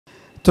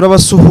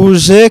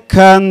turabasuhuje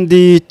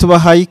kandi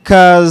tubahaye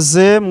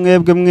ikaze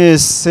mwebwe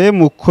mwese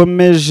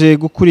mukomeje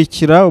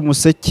gukurikira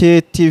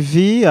Umuseke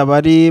TV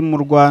abari mu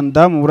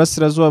Rwanda mu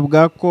burasirazuba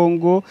bwa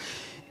Congo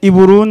i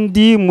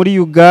Burundi muri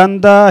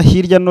Uganda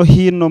hirya no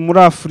hino muri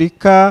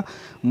Afrika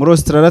muri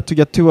Australia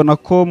tujya tubona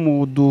ko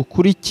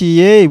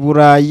mudukurikiye i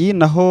Burayi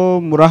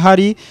naho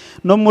murahari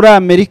no muri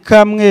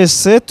Amerika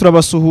mwese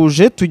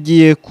turabasuhuje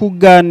tugiye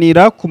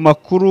kuganira ku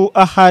makuru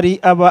ahari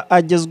aba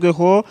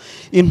agezweho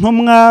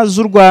intumwa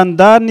z'u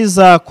Rwanda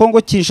n'iza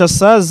Congo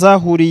Kinshasa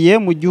zahuriye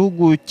mu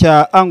gihugu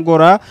cya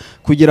Angola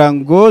kugira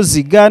ngo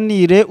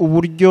ziganire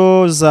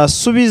uburyo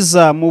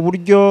zasubiza mu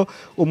buryo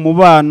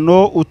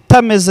umubano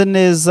utameze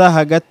neza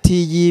hagati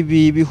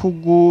y'ibi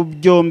bihugu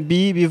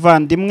byombi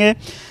bivandimwe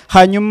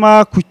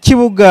hanyuma ku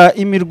kibuga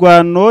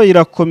imirwano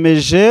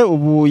irakomeje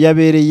ubu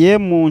yabereye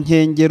mu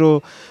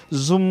nkengero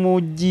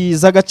z'umujyi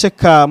z'agace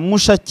ka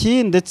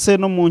Mushaki ndetse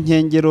no mu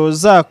nkengero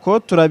zako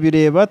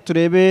turabireba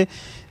turebe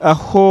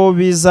aho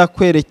biza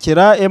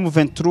kwerekera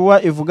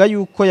M23 ivuga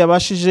yuko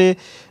yabashije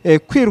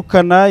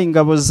kwirukana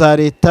ingabo za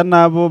leta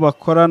nabo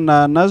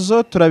bakorana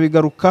nazo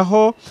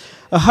turabigarukaho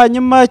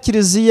hanyuma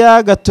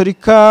Kiliziya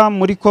Gatolika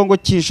muri Congo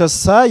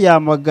Kinshasa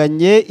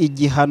yamaganye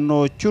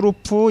igihano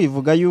cy'urupfu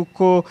ivuga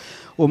yuko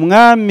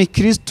umwami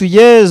Kristo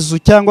Yezu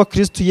cyangwa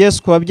Kristo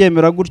Yesu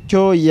kwabyemera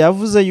gutyo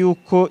yavuze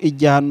yuko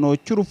igihano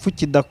cy'urupfu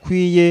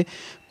kidakwiye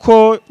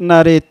ko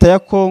na leta ya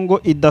Congo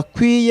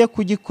idakwiye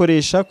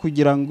kugikoresha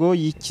kugira ngo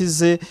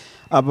yikize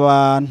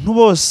abantu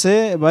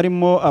bose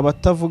barimo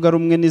abatavuga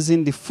rumwe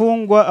n'izindi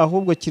fungwa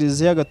ahubwo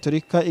Kiliziya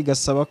Gatolika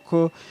igasaba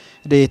ko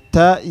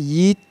leta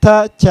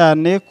yita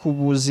cyane ku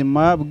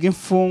buzima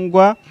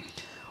bw'imfungwa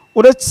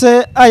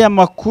uretse aya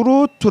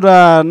makuru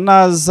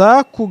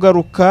turanaza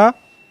kugaruka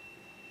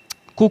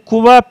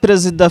kuba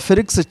Perezida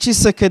Felix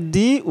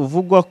Tshisekedi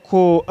uvugwa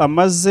ko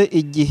amaze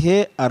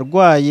igihe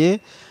arwaye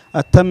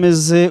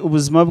atameze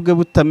ubuzima bwe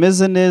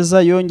butameze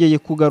neza yongeye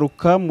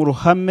kugaruka mu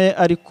ruhame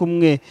ari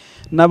kumwe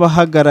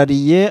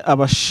n'abahagarariye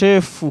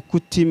abashefu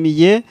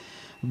kutimiye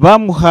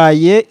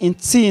bamuhaye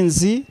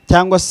intsinzi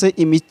cyangwa se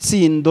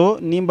imitsindo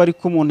nimba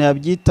ariko umuntu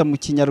yabyita mu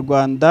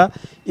kinyarwanda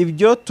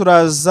ibyo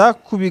turaza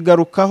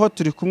kubigarukaho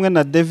turi kumwe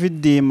na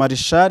David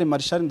Marshal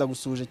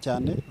ndagusuje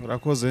cyane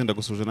urakoze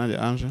ndagusuje nanjye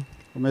Ange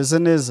umeze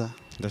neza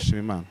ndashima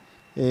Imana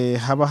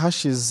haba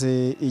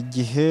hashize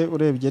igihe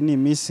urebye ni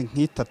iminsi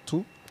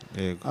nk'itatu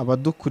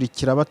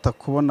abadukurikira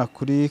batakubona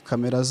kuri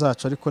kamera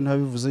zacu ariko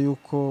ntibivuze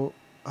yuko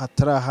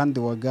hatari ahandi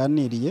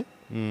waganiriye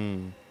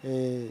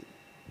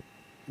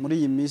muri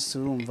iyi minsi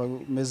urumva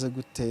umeze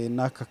gute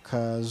n'aka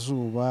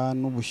kazuba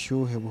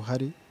n'ubushyuhe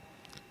buhari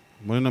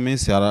muri no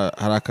minsi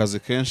hari akazi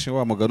kenshi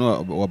wa mugani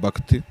wa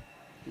bakti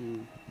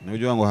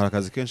n'ibyo ngo hari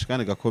akazi kenshi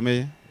kandi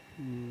gakomeye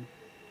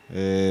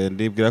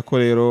ndibwira ko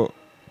rero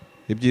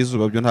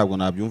ibyizuba byo ntabwo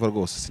nabyumva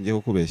rwose singiye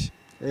kukubeshya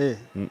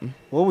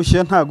wowe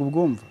ubushyuhe ntabwo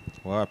ubwumva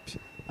wapi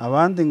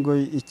abandi ngo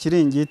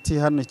ikiringiti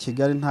hano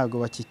Kigali ntabwo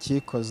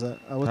bakikikoza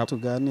abo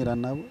tuganira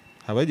nabo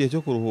haba igihe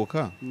cyo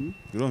kuruhuka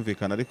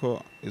birumvikana ariko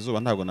izuba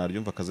ntabwo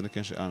naryumva akazi ni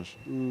kenshi Ange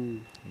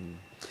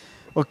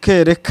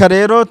okay reka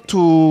rero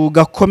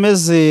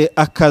tugakomeze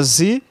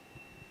akazi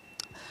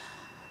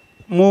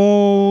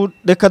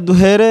reka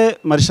duhere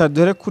Marshal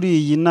duhere kuri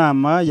iyi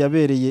nama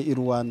yabereye i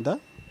Rwanda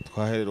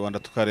twahereye Rwanda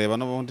tukareba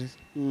n'ubundi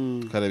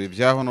tukareba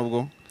ibyaho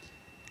nubwo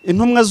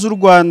intumwa z'u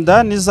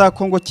Rwanda n'iza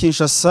Congo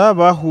Kinshasa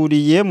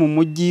bahuriye mu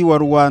mujyi wa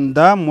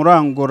Rwanda muri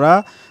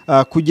Angola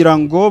kugira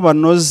ngo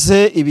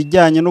banoze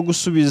ibijyanye no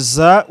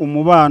gusubiza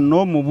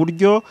umubano mu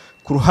buryo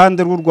ku ruhande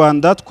rw'u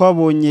Rwanda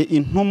twabonye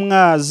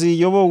intumwa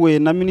ziyobowe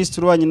na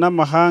Minisitiri w'Ububanyi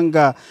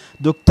n'Amahanga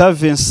Dr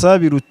Vincent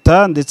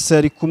Biruta ndetse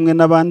ari kumwe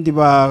n'abandi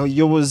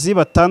bayobozi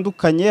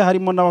batandukanye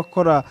harimo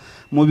n'abakora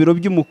mu biro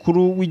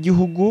by'umukuru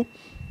w'igihugu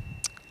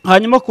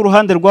hanyuma ku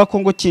ruhande rwa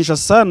Congo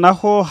Kinshasa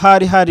naho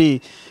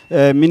hari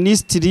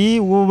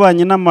Minisitiri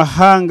w'Ububanyi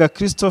n'Amahanga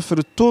Christophe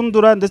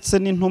Rutundura ndetse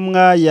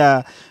n'intumwa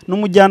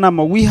n'umujyanama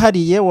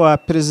wihariye wa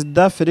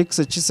Perezida Felix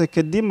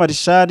Tshisekedi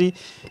Marshal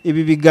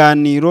ibi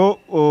biganiro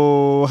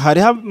hari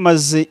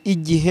hamaze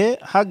igihe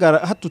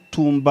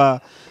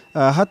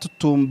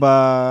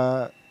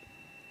hatutumba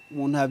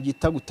umuntu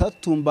yabyita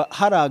gutatumba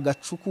hari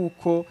agacu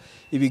kuko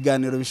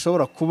ibiganiro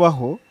bishobora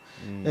kubaho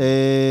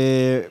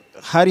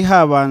hari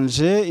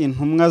habanje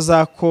intumwa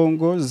za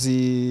Congo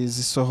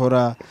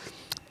zisohora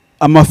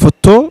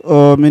amafoto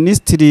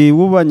Minisitiri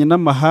w'Ububanyi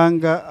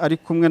n'Amahanga ari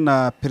kumwe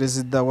na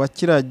Perezida wa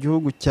kiriya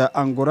gihugu cya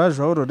Angola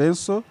Joao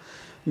Lourenço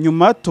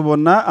nyuma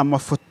tubona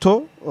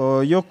amafoto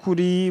yo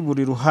kuri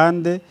buri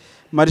ruhande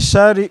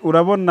Marshal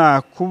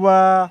urabona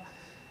kuba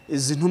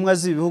izi ntumwa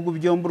z'ibihugu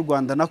byombi u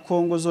Rwanda na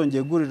Congo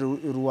zongeye gurira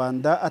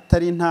Rwanda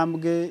atari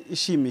intambwe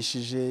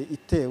ishimishije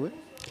itewe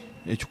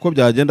uko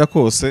byagenda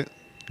kose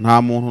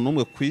nta muntu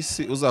n'umwe ku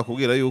isi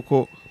uzakubwira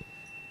yuko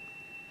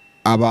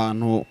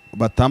abantu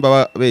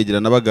batamba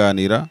begerana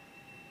baganira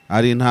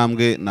ari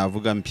intambwe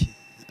navuga mbi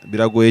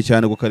biragoye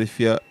cyane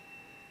gukarifiya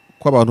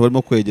ko abantu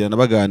barimo kwegerana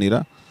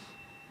baganira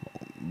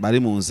bari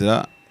mu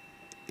nzira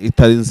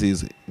itari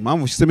nziza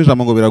impamvu ushyizemo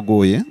ijambo ngo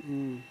biragoye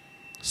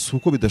si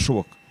uko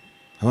bidashoboka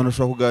abantu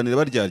bashobora kuganira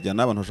baryarya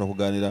n'abantu bashobora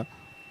kuganira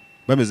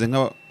bameze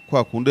nka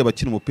kwa kundi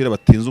bakina umupira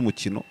batinze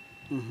umukino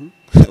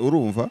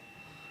urumva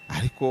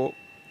ariko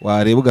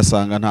wareba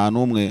ugasanga nta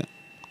numwe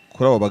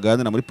kuri abo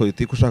baganira muri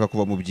politiki ushaka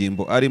kuva mu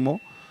byimbo arimo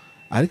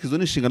ariko izo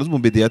ni inshingano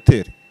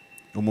z'umumediateur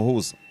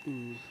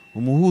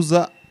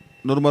umuhuza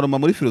normalement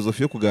muri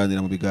filozofi yo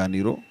kuganira mu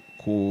biganiro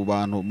ku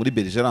bantu muri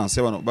belligérance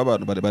y'abantu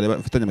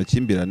bafitanye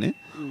amakimbirane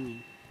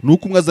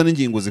nuko umwe azana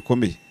ingingo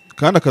zikomeye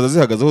kandi akaza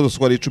zihagazeho zose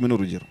ari 10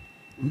 n'urugero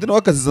undi nawe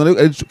akazizana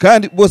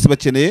kandi bose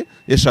bakeneye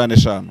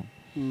eshanu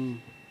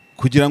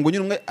kugira ngo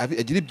nyine umwe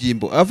agire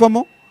ibyimbo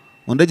avamo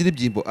undi agire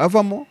ibyimbo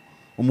avamo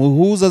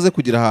umuhuza aze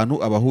kugira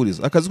ahantu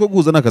abahuriza akazi ko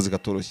guhuza n'akazi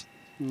katoroshye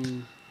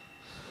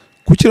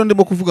kuki rero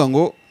ndimo kuvuga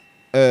ngo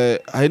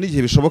hari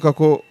n'igihe bishoboka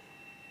ko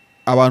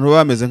abantu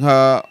bameze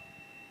nka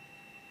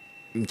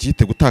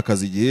mbyite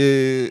gutakaza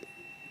igihe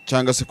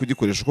cyangwa se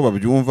kugikoresha uko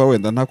babyumva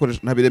wenda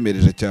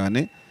ntabiremereje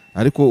cyane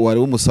ariko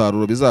wareba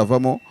umusaruro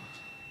bizavamo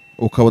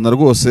ukabona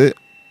rwose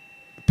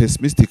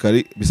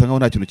pessimistically bisa nkaho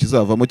nta kintu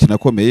kizavamo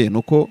kinakomeye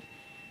nuko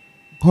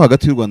nko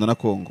hagati y'u Rwanda na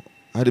Congo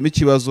harimo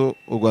ikibazo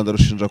u Rwanda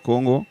rushinja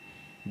Congo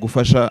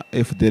gufasha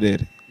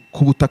FDLR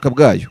ku butaka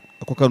bwayo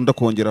ako kantu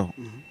ndakongeraho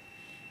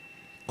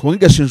Congo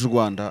igashinja u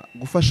Rwanda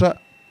gufasha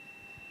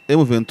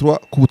M23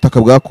 ku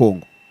butaka bwa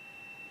Congo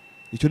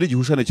icyo ni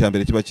igihushane cya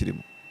mbere kiba kirimo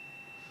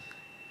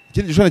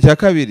ikindi gihushane cya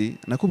kabiri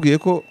nakubwiye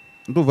ko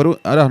ndumva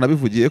ari ahantu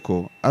nabivugiye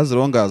ko as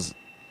long as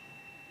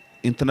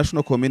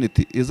international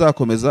community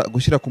izakomeza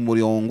gushyira ku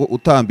murongo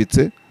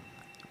utambitse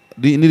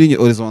n'irinye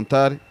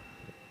horizontale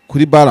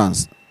kuri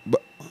balance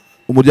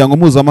umuryango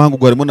mpuzamahanga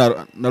ubwo harimo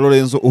na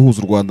Lorenzo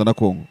uhuza u Rwanda na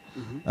Congo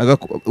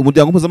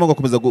umuryango mpuzamahanga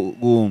ukomeza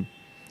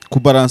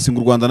kubalansinga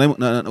u Rwanda na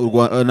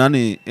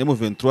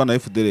M23 na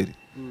FDLR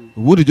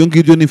ubundi ibyo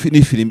ngibyo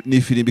ni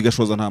ifirimbi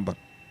gashoza ntambara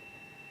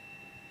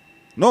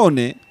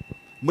none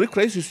muri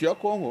crisis ya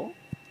Congo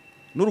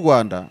n'u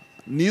Rwanda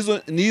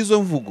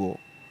nizo mvugo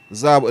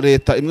za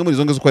leta imwe muri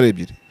izo ngizo uko ari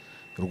ebyiri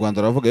u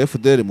Rwanda ruravuga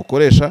FDLR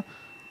mukoresha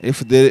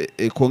FDLR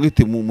Congo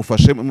iti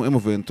mufashe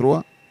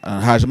M23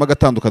 hajemo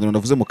agatandukaniro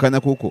navuze mu kanya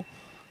kuko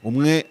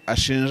umwe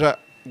ashinja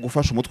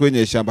gufasha umutwe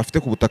w'inyeshyamba afite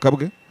ku butaka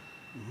bwe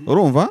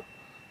urumva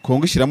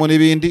Congo ishyiramo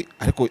n'ibindi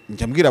ariko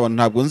njya mbwira abantu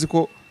ntabwo nzi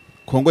ko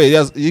Congo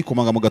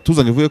yikomanga mu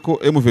gatuza ngivuye ko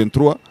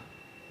M23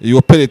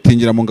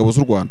 yoperetingira mu ngabo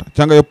z'u Rwanda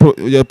cyangwa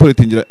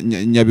yoperetingira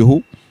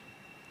Nyabihu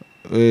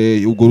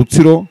ubwo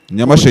Rutsiro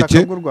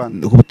Nyamasheke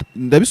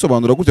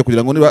ndabisobanura gutya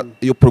kugira ngo niba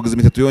iyo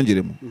proximity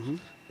tuyongeremo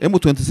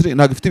M23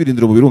 ntabwo ifite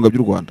ibirindiro mu birunga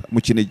by'u Rwanda mu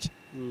Kinigi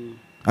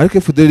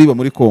ariko FDLR iba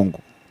muri Congo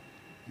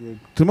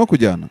turimo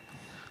kujyana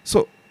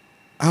so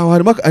aho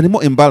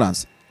harimo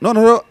imbalance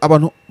noneho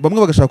abantu bamwe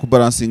bagashaka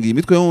kubalansinga iyi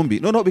mitwe yombi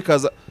noneho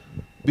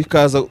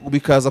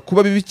bikaza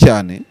kuba bibi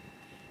cyane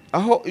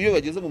aho iyo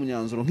bageze mu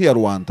myanzuro nk'iya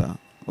Rwanda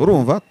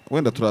urumva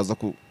wenda turaza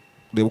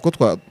kureba uko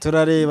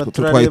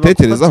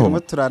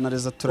twayitekerezaho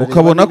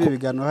ukabona ko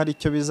hari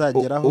icyo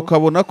bizageraho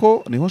ukabona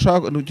ko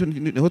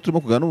niho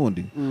turimo kugana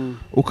ubundi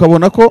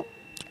ukabona ko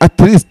at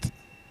least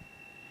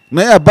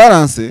na ya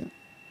balance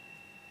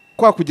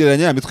kwa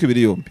kugereranya ya mitwe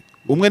ibiri yombi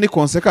umwe ni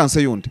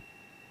consequence yundi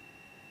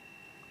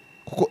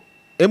kuko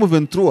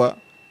M23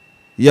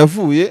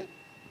 yavuye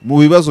mu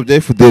bibazo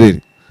bya FDLR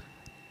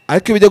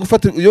ariko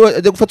iyo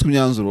ajya gufata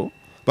imyanzuro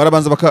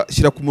barabanza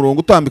bakashyira ku murongo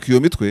utambika iyo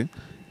mitwe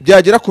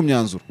byagera ku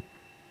myanzuro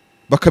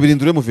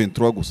bakabirindura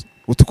M23 gusa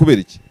uti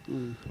kubera iki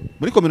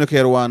muri community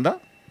ya Rwanda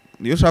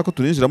niyo shaka ko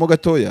turinjiramo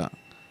gatoya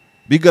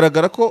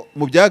bigaragara ko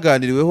mu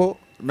byaganiriweho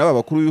n'aba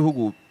bakuru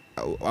b'ibihugu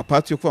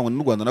apart yo kuvangwa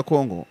n'u Rwanda na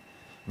Congo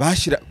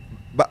bashyira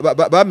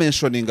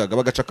bamentioningaga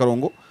bagaca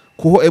karongo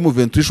kuho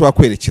M23 ishobora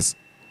kwerekeza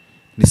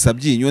ni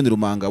Sabyinyo ni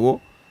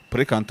Rumangabo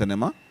pre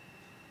cantonnement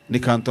ni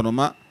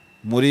cantonnement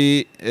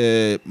muri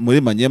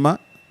Manyema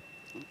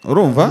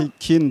urumva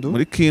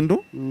muri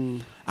Kindu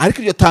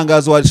ariko iryo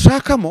tangazo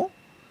warishakamo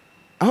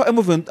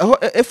aho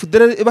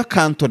FDLR iba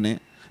kantone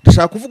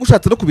ndashaka kuvuga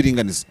ushatse no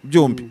kubiringaniza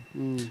byombi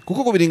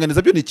kuko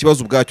kubiringaniza byo ni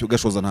ikibazo ubwacyo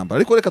gashoza ntambara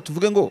ariko reka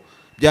tuvuge ngo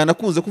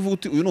byanakunze kuvuga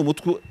uti uyu ni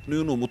umutwe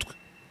n'uyu ni umutwe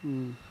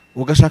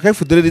ugashaka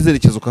FDLR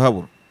izerekezo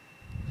ukahabura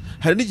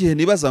hari n'igihe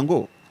nibaza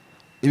ngo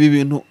ibi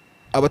bintu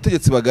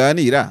abategetsi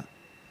baganira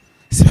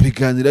si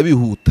babiganira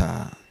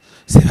bihuta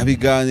si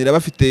babiganira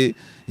bafite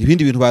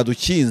ibindi bintu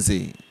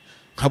badukinze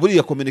nka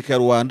buriya communique ya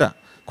Rwanda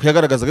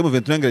kuyagaragazaga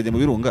M23 ngereye mu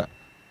birunga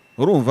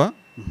urumva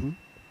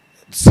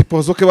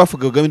sipozo ke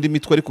bavugaga indi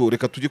mitwe ariko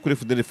reka tujye kuri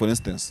FDLR for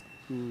instance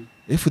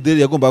FDLR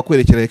yagomba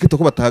kwerekera hekito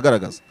ko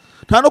batahagaragaza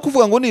nta no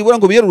kuvuga ngo nibura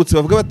ngo biyerurutse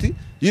bavuga bati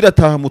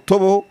yirataha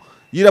mutobo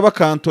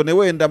yirabakantone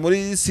wenda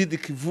muri Sud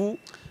Kivu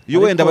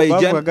iyo wenda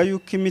bayijyana bavuga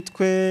yuko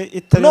imitwe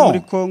itari muri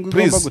Congo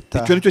igomba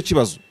gutaha icyo nicyo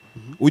kibazo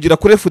ugira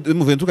kuri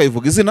M23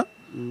 ukayivuga izina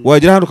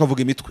wagira hano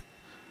ukavuga imitwe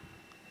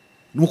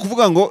ni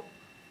ukuvuga ngo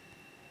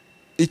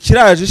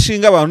ikiraje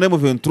ishinga abantu na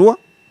M23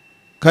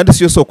 kandi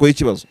siyo soko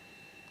y'ikibazo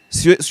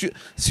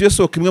siyo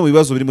soko imwe mu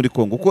bibazo biri muri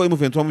Congo kuko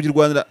M23 mu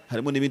Rwanda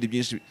harimo n'ibindi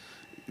byinshi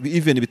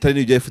even bitari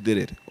n'ibya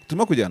FDLR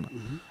turimo kujyana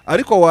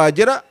ariko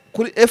wagera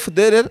kuri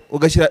FDLR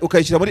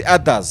ukayishyira muri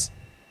others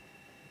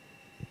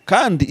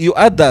kandi iyo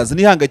others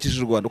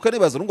nihangayikishije u Rwanda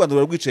ukanibaza n'u Rwanda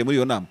rwaricaye muri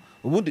iyo nama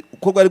ubundi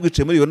uko rwari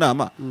rwicaye muri iyo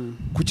nama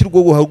kuki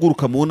rwo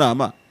guhaguruka mu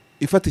nama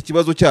ifata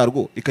ikibazo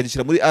cyarwo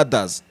ikagishyira muri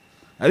others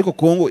ariko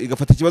Congo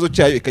igafata ikibazo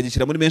cyayo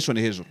ikagishyira muri mention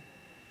hejuru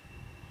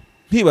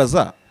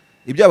ntibaza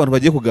ibyo abantu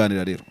bagiye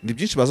kuganira rero ni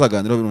byinshi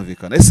bazaganira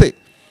birumvikana ese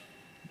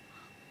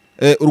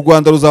u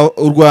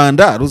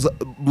Rwanda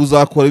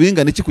ruzakora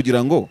bingana iki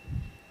kugira ngo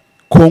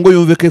Congo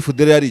yumve ko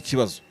FDL ari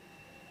ikibazo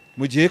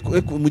mu gihe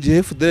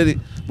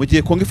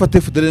Congo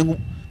ifata FDL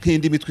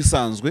nk'indi mitwe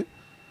isanzwe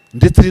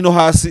ndetse iri no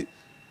hasi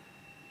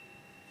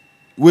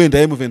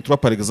wenda M23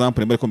 par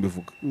exemple mbere ko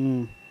mbivuga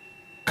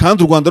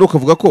kandi u Rwanda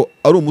rukavuga ko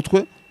ari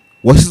umutwe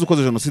wasize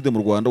ukoze genocide mu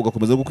Rwanda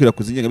ugakomeza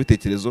gukwirakwiza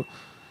ingengabitekerezo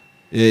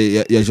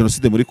ya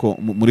genocide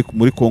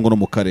muri Congo no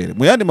mu karere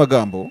mu yandi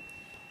magambo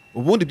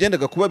ubundi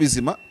byendaga kuba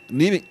bizima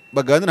nibi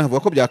baganira havuga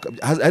ko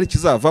ari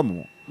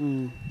kizavamo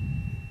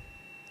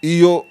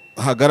iyo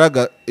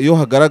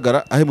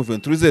hagaragara aho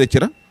M23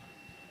 izerekera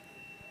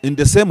in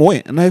the same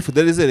way na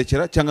FDL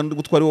izerekera cyangwa ndi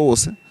gutwari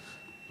wose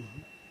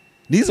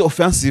nizo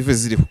offensive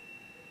ziriho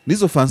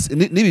nizo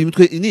offensive ni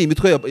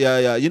imitwe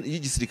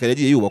y'igisirikare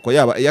yagiye yubakwa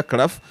yaba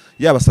aircraft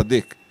yaba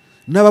SADC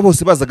n'aba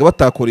bose bazaga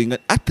batakoringa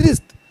at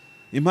least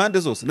impande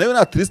zose nayo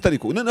na triste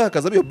ariko none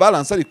hakaza biyo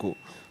balance ariko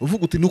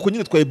uvuga uti nuko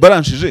nyine twaye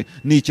balanceje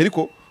ni iki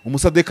ariko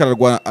umusadeka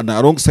ararwana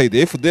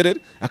alongside FDL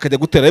akajya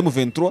gutera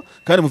M23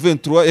 kandi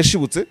M23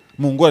 yashibutse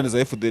mu ngorane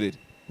za FDL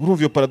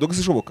urumva iyo paradox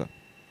ishoboka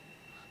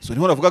so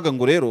niho navugaga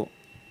ngo rero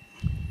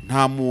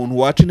nta muntu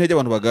waca intege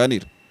abantu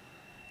baganira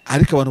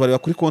ariko abantu bari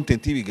bakuri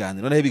content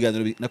y'ibiganiro naho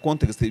ibiganiro na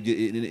context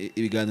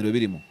ibiganiro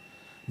birimo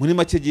muri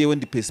make giyewe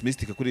ndi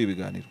pessimistic kuri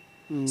ibiganiro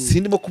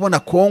sindimo kubona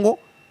Congo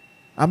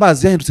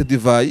amazi yahindutse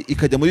divayi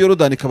ikajya muri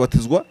Yorodani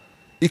ikabatizwa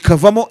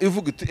ikavamo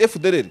ivuga iti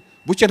FDL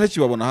bucya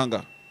ntakibabona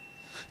hanga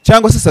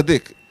cyangwa se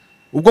SADC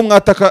ubwo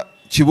mwataka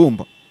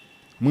Kibumba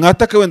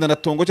mwataka wenda na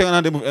Tongo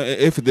cyangwa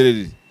nande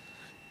FDL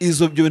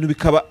izo byo bintu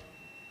bikaba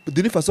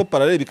d'une façon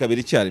parallèle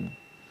bikabera icyarimo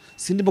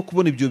sindimo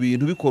kubona ibyo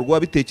bintu bikorwa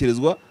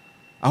bitekerezwa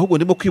ahubwo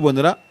ndimo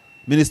kwibonera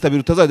minister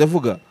birutazajya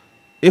avuga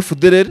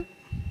FDL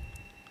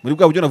muri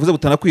bwa buryo navuze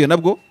butanakwiye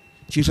nabwo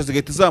Kinshasa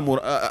gahita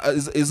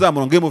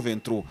izamura ngemo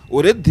 23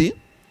 already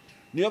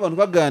niyo abantu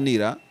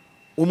baganira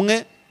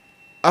umwe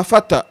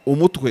afata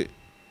umutwe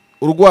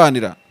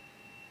urwanira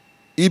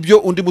ibyo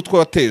undi mutwe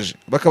wateje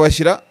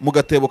bakabashyira mu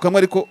gatebo kamwe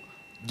ariko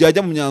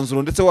byajya mu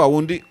myanzuro ndetse wa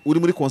wundi uri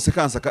muri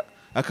consequence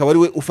akaba ari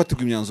we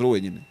ufatirwa imyanzuro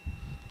wenyine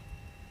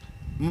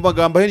mu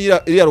magambo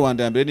iriya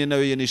Rwanda ya mbere ni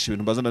nawe yenisha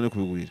ibintu bazana no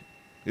kubigurira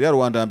iriya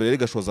Rwanda ya mbere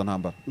rigashoza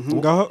ntambara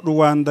ngaho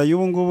Rwanda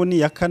y'ubu ngubu ni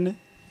ya kane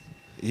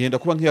yenda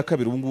kuba nk'iya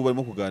kabiri ubu ngubu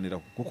barimo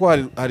kuganiraho kuko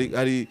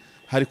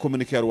hari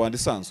communique ya Rwanda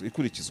isanzwe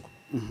ikurikizwa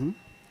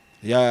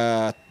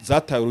ya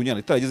zataye urunyana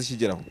itarageze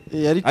ikigeraho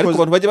ariko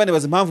abantu bajye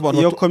banebaza impamvu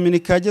abantu iyo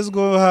communique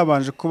yagezweho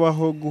habanje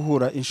kubaho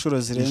guhura inshuro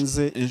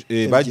zirenze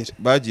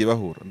bagiye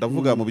bahura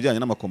ndavuga mu bijyanye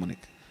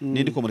n'amakomunike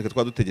n'indi komunike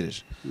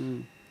twadutegereje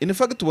in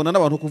fact tubona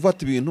n'abantu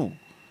kuvata ibintu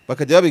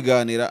bakajya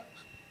babiganira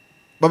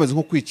bameze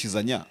nko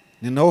kwikizanya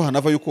ni naho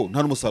hanava yuko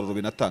nta n'umusaruro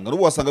binatanga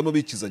n'ubu wasangamo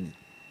bikizanye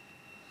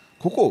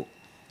kuko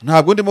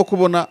ntabwo ndimo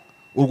kubona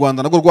u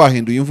Rwanda nago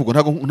rwahinduye imvugo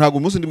ntabwo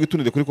umunsi ndi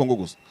bwitunire kuri Congo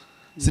gusa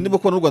sindimo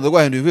kubona u Rwanda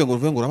rwahinduye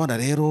imvugo ngo urabana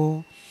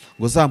rero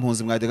ngo za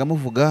mpunzi mwajyaga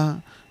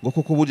muvuga ngo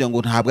koko burya ngo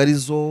ntabwo ari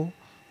zo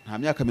nta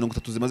myaka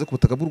 30 zimaze ku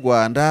butaka bw'u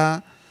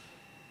Rwanda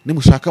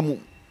nimushaka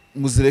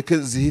muzireke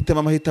zihitemo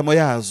amahitamo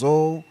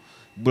yazo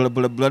bla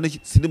bla bla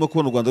sindimo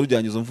kubona u Rwanda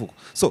rujyanye izo mvugo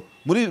so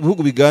muri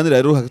bihugu biganira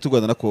rero hagati y'u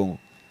Rwanda na Congo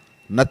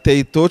na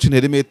teitoci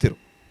nteri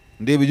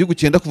ndeba igihugu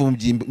cyenda kuva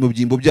mu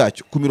byimbo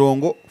byacyo ku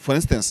mirongo for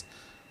instance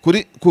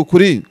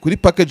kuri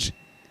package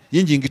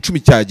y'ingingo 10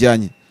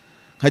 cyajyanye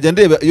nkajya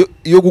ndeba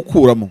iyo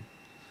gukuramo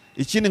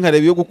ikindi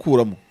nkareba iyo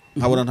gukuramo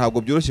nkabona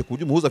ntabwo byoroshye ku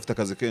buryo umuhuza afite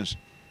akazi kenshi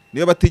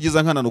niyo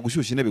batigiza nkana no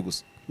gushyushya intebe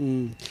gusa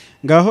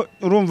ngaho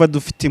urumva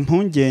dufite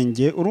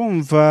impungenge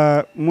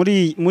urumva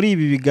muri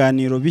ibi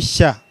biganiro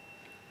bishya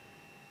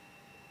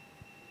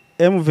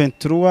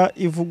M23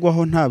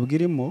 ivugwaho ntabwo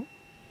irimo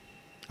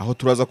aho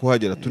turaza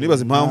kuhagera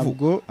tunibaza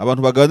impamvu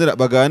abantu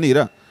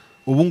baganira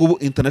ubu ngubu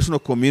international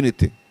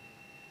community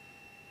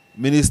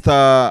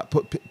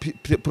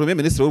Premier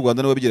Ministre w'u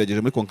Rwanda nawe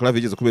bigerageje muri conclave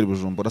igeze kubera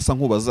Bujumbura asa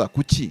nkubaza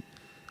kuki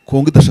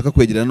Kongo idashaka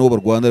kwegerana n'uwo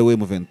Rwanda ari we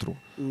M23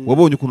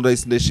 wabonye ukuntu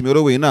Rais Ndayishimiye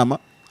rowe inama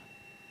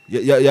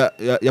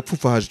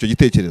yapfufahaje icyo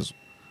gitekerezo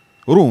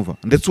urumva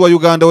ndetse wa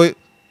Uganda we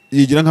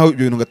yigira nkaho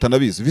ibyo bintu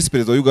gatanabizi Vice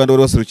President wa Uganda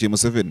wari waserukiye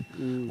Museveni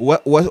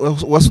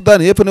wa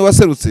Sudani y'Epfo ne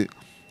waserutse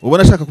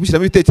ubona ashaka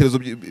kubishyiramo ibitekerezo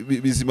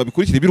bizima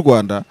bikurikira by'u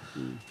Rwanda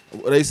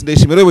Rais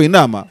Ndayishimiye rowe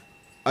inama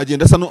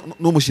agenda asa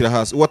n'umushyira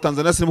hasi uwa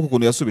Tanzania sinimo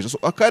kukuntu yasubije so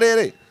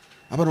akarere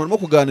abantu barimo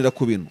kuganira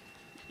ku bintu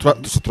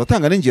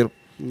turatanga n'ingero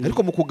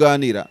ariko mu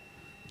kuganira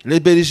les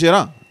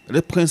belligérants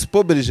les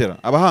principaux belligérants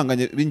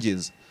abahanganye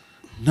b'ingenzi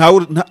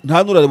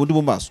nta nurare bundi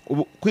mu maso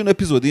kuri ino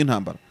episode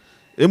y'intambara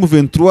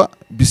M23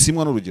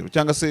 bisimwa n'urugero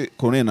cyangwa se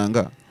Colonel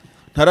Nanga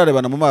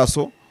ntararebana mu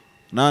maso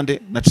nande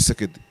na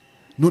Tshisekedi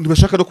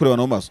ntibashaka no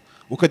kurebana mu maso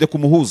ukajya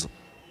kumuhuza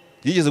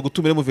yigeze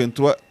gutumira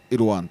M23 i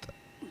Rwanda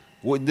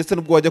ndetse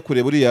nubwo wajya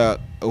kureba uriya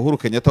Uhuru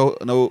Kenyatta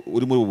nawe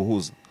uri muri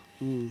ubuhuza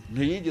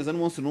ntiyigeze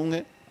n'umunsi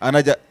n'umwe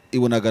anajya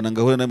ibonagana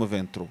ngahura na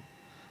M23.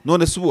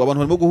 None se ubu abantu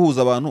barimo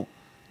guhuza abantu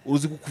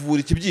uzi kuvura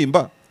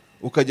ikibyimba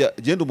ukajya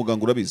genda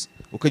umuganga urabizi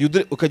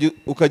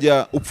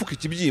ukajya upfuka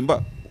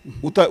ikibyimba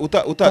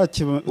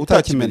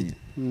utakimenye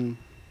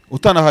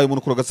utanahaye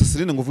umuntu kuraga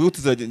sasirine ngo uvuge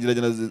uti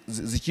ziragenda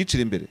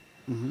zikicira imbere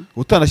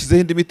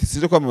utanashyizeho indi miti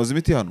sije kwamamaza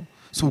imiti hano.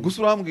 So ubwo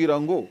urambwira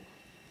ngo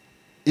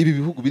ibi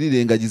bihugu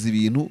birirengagiza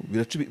ibintu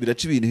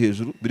biraca ibintu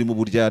hejuru biri mu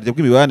buryarya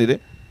bw'imibanire.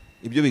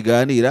 Ibyo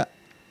biganira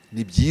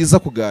ni byiza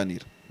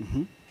kuganira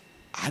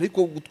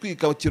ariko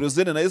gutwika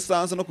kerozene na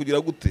essence no kugira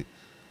gute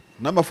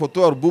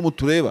n'amafoto album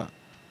tureba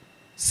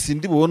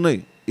sindi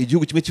bubone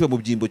igihugu kimwe kiba mu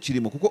byimbo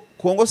kirimo kuko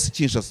Congo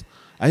Kinshasa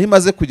aho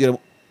imaze kugera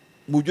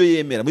mu byo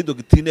yemera muri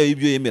doctrine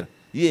y'ibyo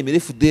yemera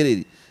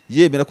FDLR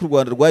yemera ko u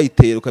Rwanda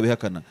rwayiteye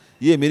rukabihakana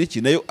yemera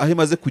iki nayo aho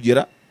imaze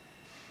kugera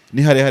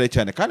ni harehare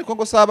cyane. Kandi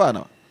Congo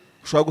sabana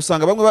ushobora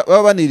gusanga bamwe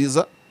baba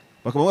baniriza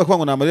bakabamwe ko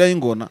ngo namarira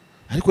y'ingona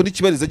ariko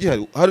n'ikibariza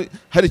gihari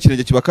hari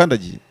ikirenge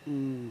kibakandagiye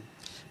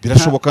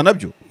birashoboka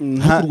nabyo.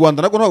 Ariko u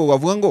Rwanda nabwo ntabwo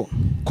bavuga ngo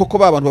koko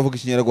babantu bavuga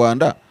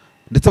ikinyarwanda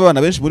ndetse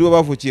abana benshi muri bo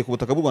bavukiye ku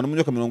butaka bw'u Rwanda mu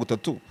myaka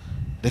 30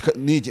 reka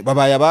nije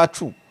babaye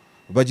abacu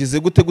bagize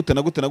gute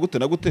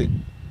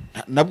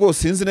nabwo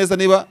sinzi neza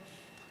niba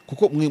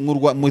kuko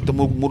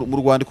mu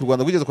Rwanda ku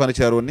Rwanda rwigeze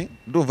kwandikira Loni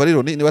ndumva ari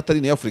Loni niba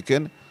atari ni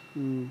Africaine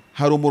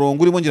hari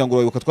umurongo urimo ngira ngo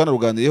urabibuka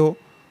twanaruganiyeho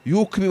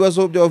yuko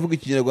ibibazo by'abavuga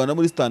ikinyarwanda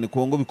muri Eastern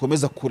Congo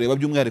bikomeza kureba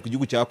by'umwihariko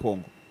igihugu cya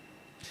Congo.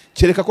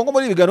 Kereka Congo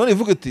muri ibiganiro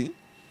ivuga iti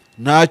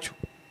ntacyo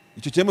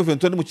icyo cyema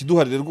M23 ni mu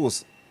kiduharire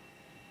rwose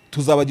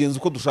tuzabagenza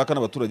uko dushaka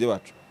n'abaturage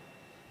bacu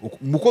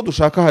muko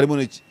dushaka harimo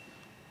n'iki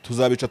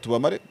tuzabica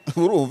tubamare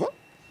urumva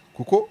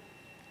kuko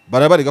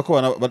barabariga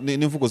ko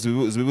n'imvugo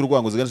zibibi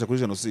urwango ziganisha kuri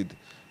genocide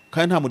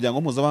kandi nta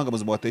muryango mpuzamahanga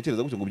muzima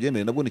watekereza gutyo ngo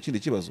byemere nabwo n'ikindi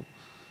kibazo.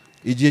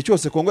 Igihe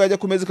cyose Congo yajya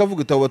kumeza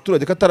ikavuga iti abo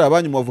baturage katari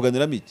abanyu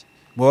mubavuganiramo iki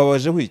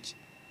mubabajeho iki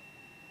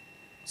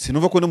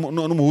sinumva ko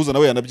n'umuhuza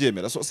nawe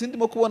yanabyemera. So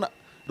sindimo kubona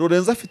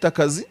Lorenzo afite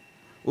akazi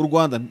u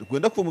Rwanda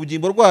gwenda ku mu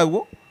byimbo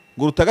rwabo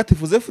ngo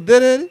rutagatifuze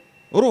FDLR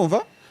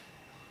urumva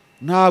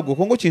ntabwo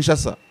Congo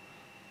Kinshasa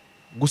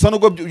gusa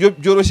nubwo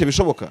byoroshye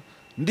bishoboka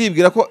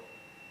ndibwira ko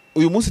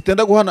uyu munsi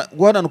tenda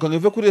guhananuka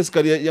ngive kuri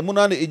escalier ya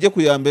 8 ijye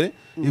ku ya mbere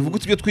ivuga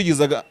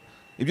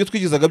ibyo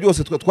twigizaga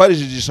byose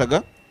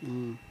twarijijishaga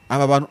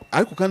aba bantu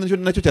ariko kandi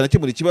nacyo cyane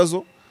kimuri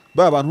ikibazo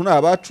ba bantu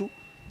n'abacu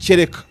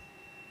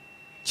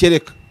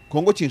kereka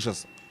Congo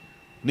Kinshasa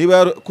niba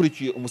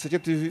yakurikiye umuseke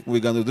TV mu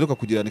biganiro duheruka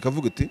kugirana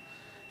ikavuga iti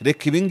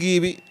reka ibi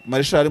ngibi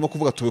Marshal arimo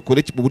kuvuga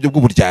tubikore mu buryo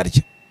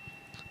bw'uburyarya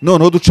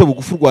noneho duce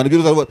bugufu Rwanda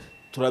ibyo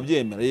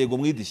turabyemera yego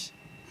mwidishye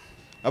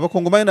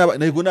abakongomani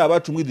nego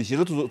n'abacu mwidishye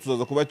rero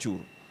tuzaza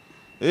kubacyura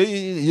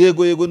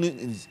yego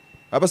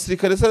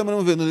abasirikare sare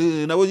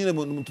muri nabo nyine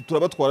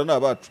turabatwara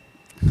n'abacu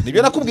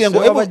nibyo nakubwiye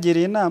ngo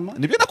bagiriye inama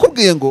nibyo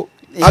nakubwiye ngo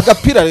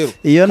agapira rero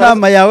iyo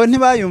nama yawe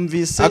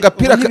ntibayumvise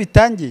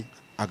bitangiye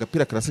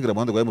agapira karasigira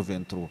mu rwanda rwa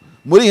M23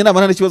 muri iyi nama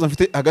nta n'ikibazo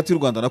mfite hagati y'u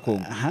Rwanda na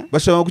Congo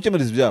bashaka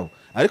gukemura ibyabo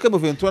ariko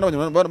M23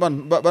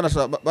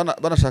 n'abanyarwanda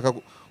banashaka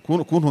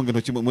kuntunga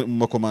intoki mu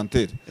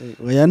makomantere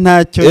oya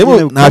ntacyo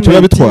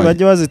yabitwaye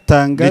bajye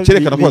bazitanga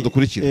bikerekana ko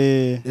badukurikira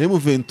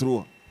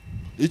M23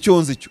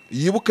 icyo nzi cyo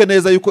yibuke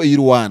neza yuko iyi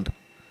Rwanda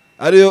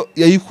ariyo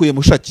yayikuye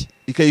mushaki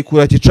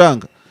ikayikura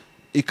Kicanga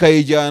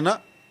ikayijyana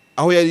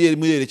aho yari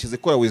muri yerekeze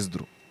Kora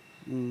withdraw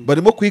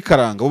barimo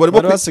kwikaranga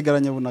barimo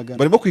basigaranye bunagana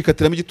barimo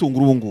kwikatiramo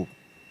igitunguru ubu ngubu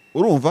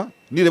urumva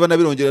nireba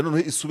nabirongera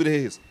none isubire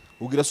heza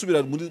ugira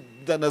subira muri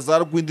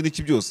Nazar gwindi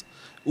n'iki byose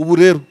ubu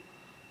rero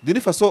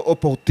dini faso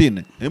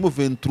opportune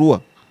M23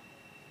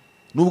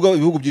 nubwo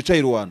ibihugu byicaye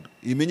i Rwanda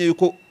imenye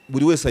yuko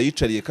buri wese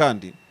ayicariye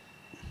kandi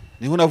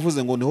niho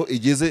navuze ngo niho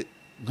igeze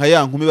nka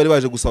ya nkumi bari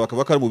baje gusaba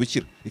akava kari mu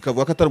bikira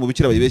ikavuga ko atari mu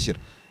bikira bayibeshyera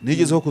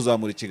nigezeho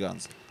kuzamura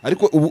ikiganza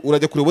ariko ubu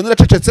urajya kurebona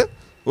iracecetse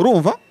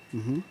urumva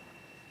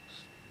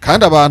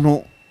kandi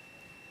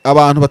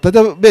abantu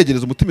batajya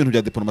begereza umutima ibintu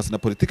bya diplomasi na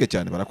politike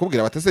cyane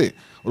barakubwira batese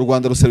u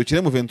Rwanda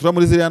ruserukire M23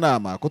 muri ziriya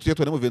nama ko tujye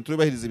tubone M23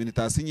 bahiriza ibintu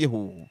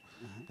tasinyeho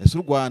ese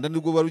u Rwanda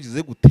nibwo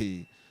barugize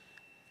gute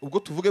ubwo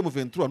tuvuge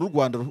M23 n'u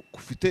Rwanda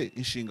kufite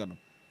inshingano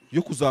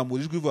yo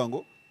kuzamura ijwi ivuga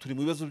ngo turi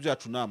mu bibazo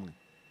byacu namwe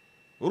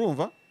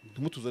urumva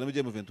tumutuzane mu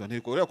M23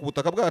 ntiko rero ku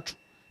butaka bwacu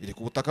iri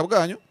ku butaka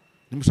bwanyu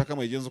nimushaka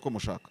muyigenza uko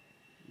mushaka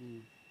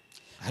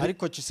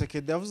ariko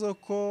Tshisekedi yavuze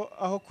ko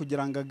aho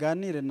kugira ngo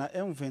aganire na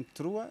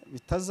M23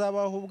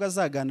 bitazabaho ahubwo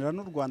azaganira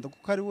n'u Rwanda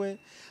kuko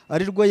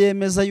ari rwo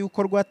yemeza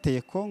yuko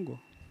rwateye Congo.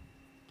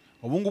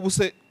 Ubu ngubu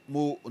se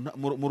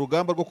mu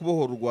rugamba rwo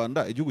kubohora u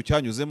Rwanda igihugu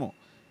cyanyuzemo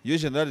iyo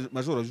General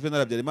Major Juvenal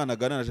Habyarimana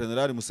aganira na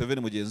General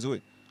Museveni mugenzi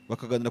we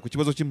bakaganira ku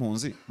kibazo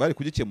cy'impunzi bari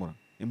kugikemura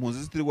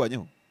impunzi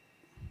zitirwanyeho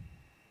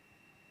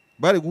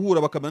bari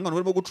guhura bakamenya ngo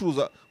barimo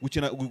gucuruza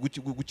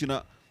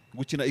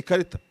gukina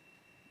ikarita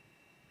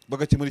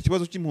bagakemura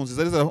ikibazo cy'impunzi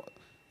zari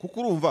kuko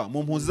urumva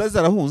mu mpunzi zari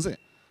zarahunze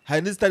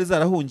hari n'izitari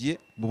zarahungiye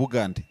mu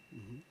Bugande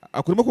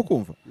akurimo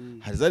kukumva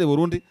hari zari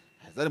Burundi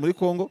hari zari muri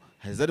Congo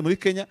hari zari muri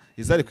Kenya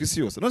izari ku isi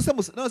yose none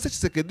se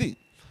Tshisekedi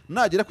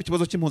nagera ku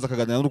kibazo cy'impunzi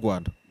akaganira n'u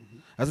Rwanda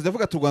azajya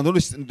avuga ati u Rwanda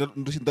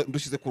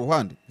ndushyize ku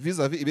ruhande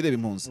vis-a-vis ibireba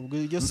impunzi. ubwo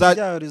iryo se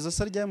ryahurizo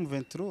se rya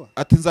M23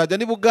 ati nzajya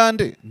ni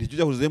Bugande niryo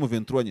ryahurizo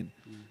M23 nyine.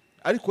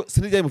 Ariko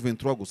sinirya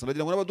M23 gusa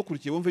ndagira ngo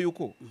n'abadukurikiye bumve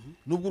yuko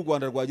nubwo u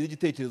Rwanda rwagira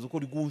igitekerezo ko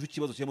rigumva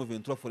ikibazo cya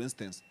M23 for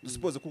instance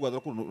dusuppose ko u Rwanda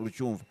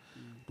rucyumva.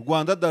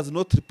 Rwanda does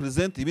not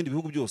represent ibindi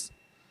bihugu byose.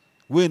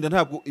 Wenda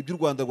ntabwo ibyo u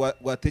Rwanda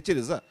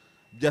rwatekereza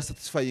bya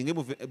satisfying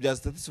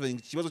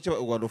ikibazo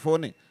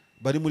cy'Abanyarwanda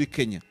bari muri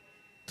Kenya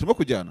turimo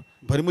kujyana,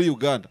 bari muri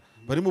Uganda,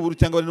 bari mu Burundi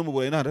cyangwa bari no mu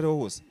Burayi n'ahandi ariho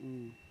hose.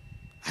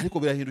 Ariko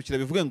birahindukira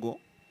bivuge ngo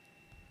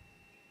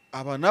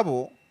aba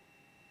nabo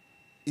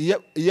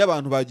iyo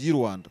abantu bagiye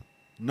Rwanda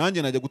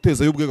nanjye najya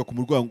guteza y'ubwega ku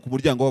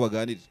muryango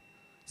w'abaganirira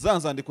za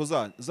nzandiko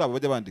zabo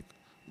bajya bandika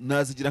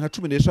nazigira nka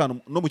 15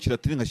 no mu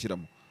kiratiri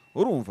nkashyiramo.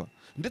 Urumva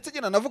ndetse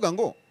gena navuga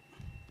ngo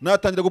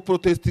natangira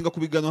guprotestinga ku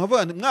biganiro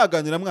havuga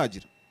mwaganira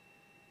mwagira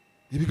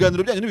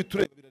ibiganiro byanyu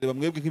n'ibitureba birareba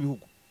mwebwe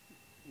nk'ibihugu.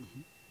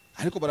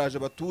 Ariko baraje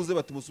batuze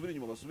bati musubire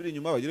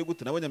inyuma bagire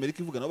gute nabo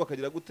Amerika ivuga nabo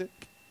bakagira gute.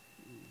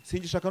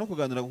 Singishaka no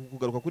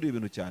kugaruka kuri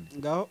ibintu cyane.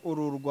 Ngaho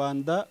uru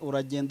Rwanda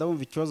uragenda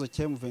wumva ikibazo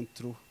cya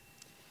M23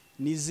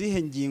 ni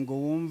zihe ngingo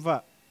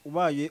wumva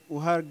ubaye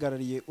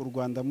uhagarariye u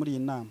Rwanda muri iyi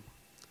nama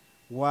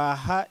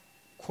waha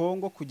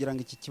Kongo kugira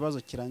ngo iki kibazo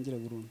kirangire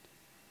burundu?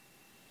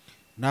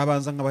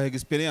 Nabanza nkabaha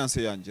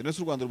experience yanjye.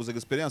 Nese u Rwanda rubuze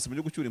experience mu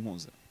byo gucyura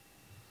impunzi.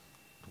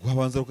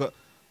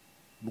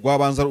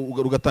 Rwabanza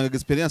rugatanga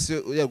experience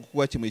yo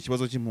kubakimuye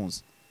ikibazo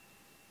cy'impunzi.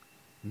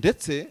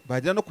 Ndetse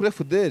bagira no kuri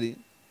FDL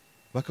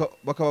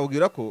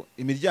bakababwira ko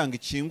imiryango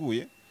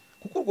ikinguye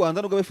kuko u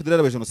Rwanda nubwo FDL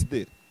ari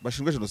abajenosideri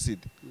bashinzwe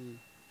jenoside.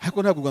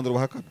 Ariko ntabwo u Rwanda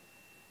rubahakana.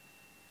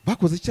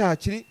 Bakoze icyaha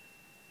kiri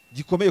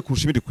gikomeye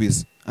kurusha ibindi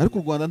kwisi. Ariko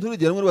u Rwanda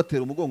nturugera rumwe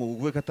rubatera umugongo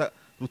guvuye kata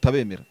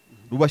rutabemera.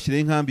 Rubashyire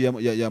inkambi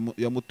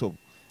ya Mutobo.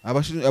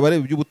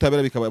 Abareba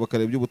iby'ubutabera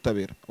bakareba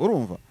iby'ubutabera.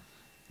 Urumva?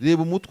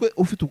 Reba umutwe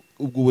ufite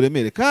ubwo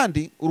buremere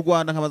kandi u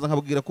Rwanda nkabaza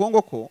nkabwira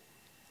Kongo ko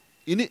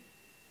ini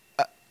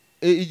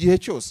igihe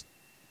cyose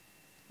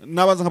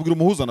nabanza nkabwira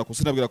umuhuza nako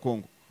sinabwira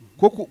Kongo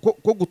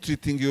ko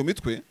gutreating iyo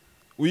mitwe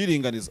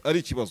uyiringaniza ari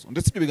ikibazo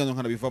ndetse ibyo biganiro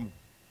nkanabivamo.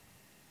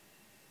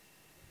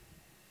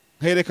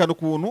 Nkerekana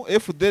ukuntu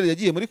FDL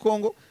yagiye muri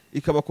Kongo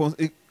ikaba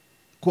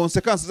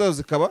consequences zazo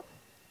zikaba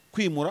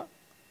kwimura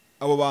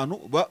abo bantu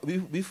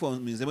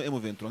bifomizemo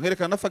M23.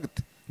 Nkerekana na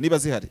fact niba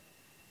zihari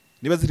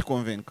niba ziri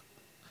convaincre.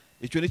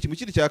 Icyo ni kimwe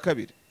kiri cya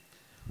kabiri.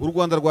 U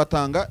Rwanda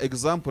rwatanga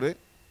example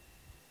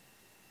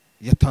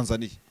ya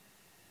Tanzania.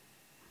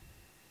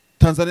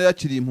 Tanzania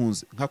yakiri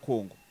impunzi nka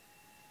Kongo.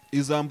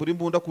 Izambura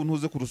imbunda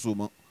kuntuze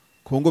kurusuma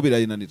Kongo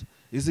birayinanira.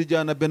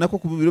 Izijyana Benako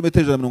ku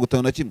birometero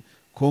 151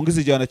 Kongo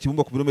izijyana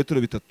Kibumba ku birometero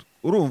 3.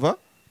 Urumva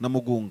na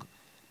Mugunga.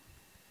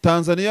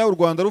 Tanzania u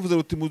Rwanda ruvuze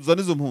ruti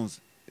muzana izo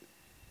mpunzi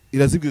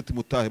irazibwira ati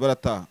mutahe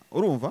barataha.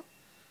 Urumva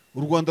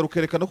u Rwanda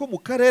rukerekana ko mu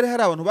karere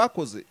hari abantu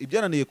bakoze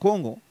ibyananiye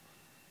Kongo.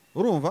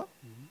 Urumva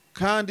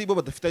kandi bo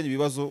badafitanye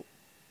ibibazo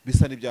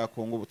bisa n'ibya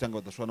Kongo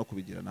cyangwa badashobora no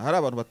kubigirana. Hari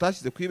abantu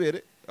batashyize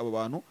kwibere abo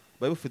bantu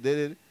babe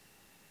FDL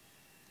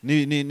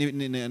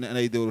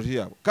na ideology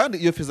yabo kandi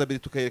iyo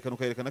feasibility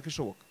ukayerekana ko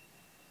ishoboka.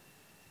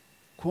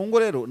 Kongo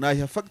rero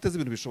nahiha factors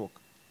z'ibintu bishoboka.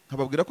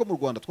 Nkababwira ko mu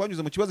Rwanda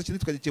twanyuze mu kibazo kinini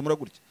tukagikemura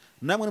gutya.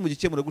 Namwe ni mu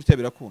gikemura gutya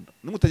birakunda.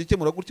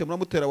 Nimutagikemura gutya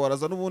muramutera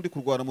waraza n'ubundi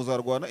kurwana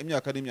muzarwana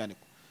imyaka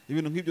n'imyaniko.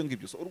 Ibintu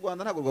nk'ibyo so u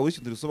Rwanda ntabwo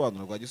rwabishinze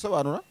risobanura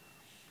rwagisobanura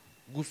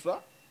gusa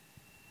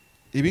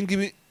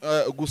ibingibi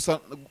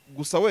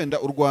gusa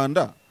wenda u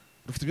Rwanda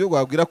rufite ibyo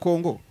rwabwira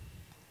Kongo.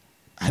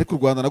 Ariko u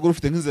Rwanda nagwo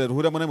rufite nk'inzira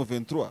ruhuramo na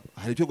M23.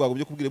 Hari icyo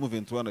rwagombye kubwira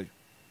M23 nayo.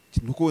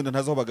 Nuko wenda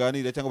ntazaho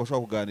baganira cyangwa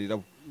bashobora kuganirira.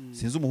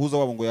 Sinzi umuhuza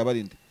wabo ngo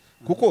yabarinde.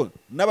 Kuko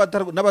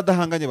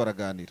n'abadahanganye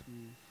baraganira.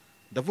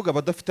 Ndavuga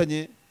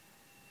abadafitanye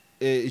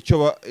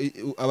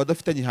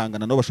abadafitanye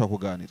ihangana no bashobora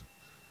kuganira.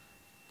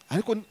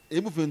 Ariko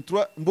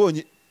M23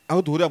 mbonye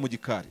aho duhurira mu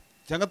gikari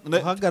cyangwa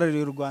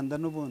uhagarariye u Rwanda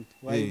n'ubundi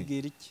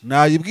wayibwira iki?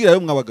 Nayibwira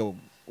yo mwabagabo.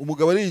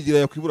 Umugabo arigira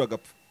yakwibura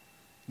gapfa.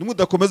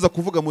 Nimudakomeza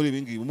kuvuga muri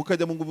ibi ngibi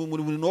mukajya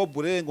muri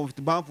nobure ngo mfite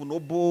impamvu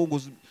nobo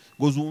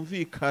ngo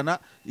zumvikana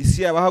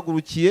isi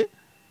yabahagurukiye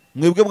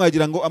mwebwe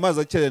mwagira ngo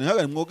amazi akereye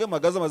nkaga mwoge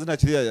magaza amazi nta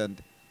kiriya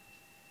yandi.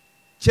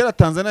 Kera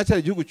Tanzania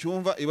cyari igihugu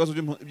cyumva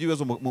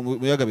ibibazo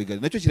mu yaga bigari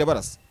nacyo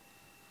kirabarasa.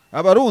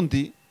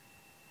 Abarundi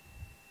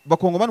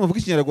bakongomana muvuga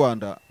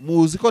ikinyarwanda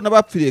muzi ko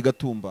nabapfiriye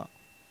Gatumba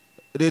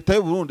leta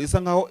y'u Burundi isa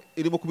nkaho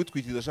irimo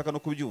kubitwikiriza ashaka no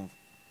kubyumva.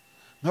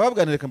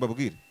 Nkababwanireka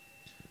mbabwire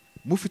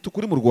mufite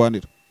ukuri mu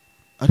Rwanda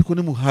ariko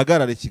ni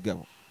muhagarare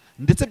kigabo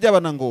ndetse byaba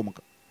na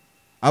ngombwa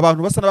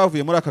abantu basa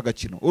nabavuye muri aka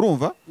gakino.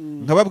 Urumva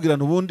nkababwira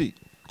n'ubundi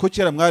ko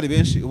kera mwari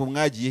benshi ubu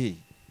mwagiye he?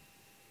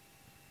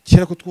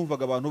 Kera ko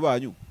twumvaga abantu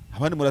banyu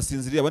abandi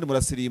murasinziriye abandi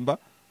murasirimba.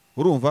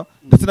 Urumva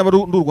ndetse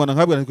n'u Rwanda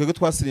nkababwira twege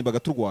twasirimbaga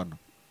turwana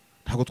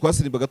ntabwo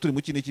twasirimbaga turi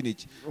mu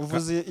kiniki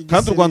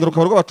kandi u Rwanda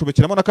rukaba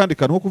rwabacumbekiramo n'akandi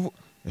kantu ko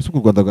ese u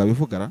Rwanda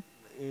rwabivugara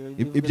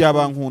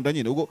ibyabankunda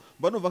nyine ubwo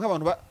banumva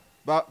nk'abantu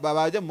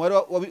babajya mu mari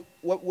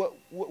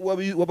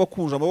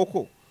wabakunja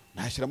amaboko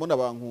nashyiramo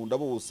n'abankunda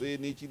bose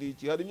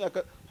n'iki hari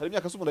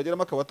imyaka se umuntu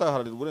ageramo akaba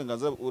ataharanira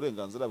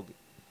uburenganzira bwe.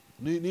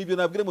 N'ibyo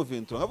nabwire mu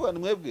 23 nkavuga ni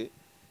mwebwe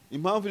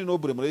impamvu ni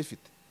noble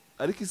murayifite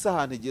ariko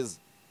isahani igeze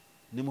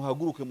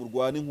nimuhaguruke mu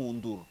Rwanda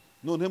inkunduro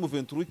none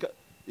M23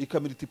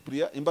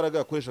 ikamultiplier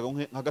imbaraga yakoreshaga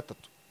nka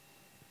gatatu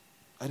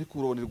ariko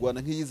urabona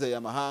Rwanda nk'iyizeye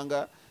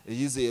amahanga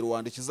yizeye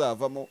Rwanda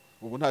ikizavamo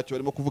ubu ntacyo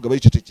barimo kuvuga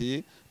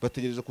bayicecekeye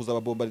bategereje kuzaba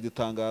bomba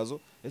ritangazo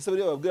ese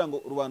bari bababwira ngo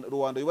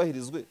Rwanda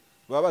yubahirizwe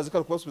baba bazi ko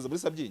ari kubasubiza muri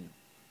Sabyinyo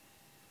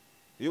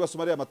iyo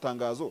basoma ari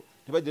amatangazo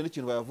ntibagire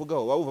n'ikintu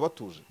bayavugaho baba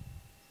batuje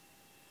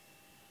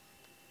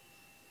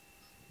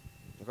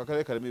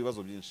akarere karimo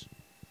ibibazo byinshi.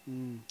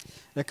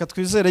 Reka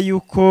twizere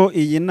yuko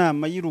iyi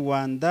nama y'u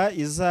Rwanda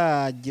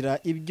izagira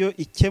ibyo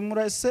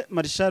ikemura. Ese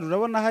Marshal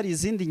urabona hari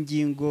izindi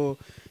ngingo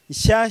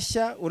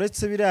nshyashya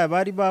uretse biriya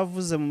bari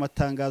bavuze mu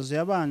matangazo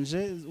yabanje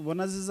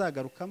ubona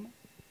zizagarukamo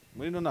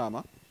muri ino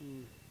nama?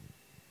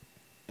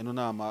 Ino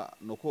nama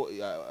nuko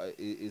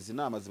izi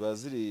nama ziba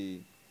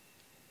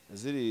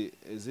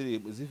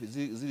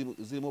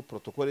zirimo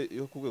protokole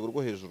yo ku rwego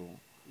rwo hejuru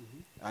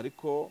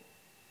ariko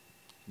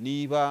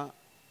niba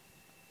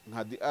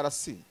nka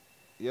DRC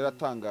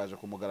yaratangaje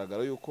ku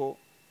mugaragaro yuko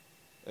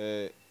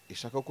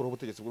ishaka gukuraho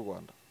ubutegetsi bw'u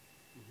Rwanda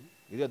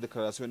iriya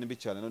declaration nimbi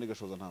cyane none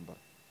igashoza ntambara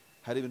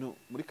hari ibintu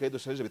muri kaye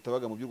dosharije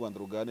bitabaga mu by'u Rwanda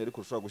ruganira ariko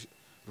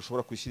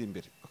rushobora kwishyira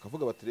imbere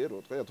bakavuga bati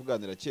rero twajya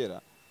tuganira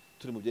kera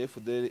turi mu bya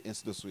FDL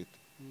ainsi de suite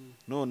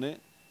none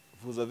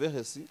vous avez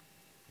reçu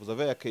vous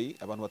avez accueilli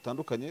abantu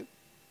batandukanye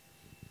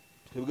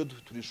twebwe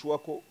turishuwa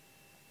ko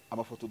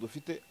amafoto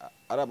dufite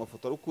ari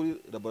amafoto ari kuri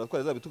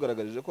laboratoire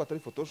zabitugaragarije ko atari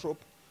photoshop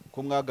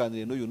ko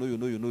mwaganiriye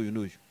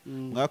n'uyu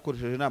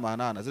mwakoresheje inama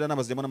hanana zira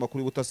nama zirimo n'amakuru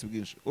y'ubutasi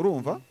bwinshi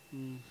urumva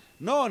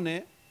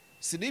none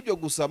si nibyo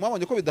gusa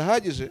mwabonye ko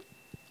bidahagije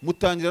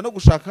mutangira no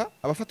gushaka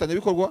abafatanya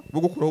bikorwa bo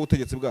gukuraho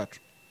ubutegetsi bwacu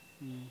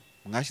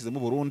mwashyizemo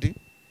Burundi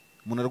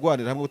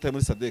munarwanira hamwe butaye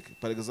muri SADC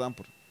par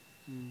exemple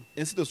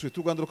ainsi de suite.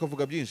 Rwanda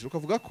rukavuga byinshi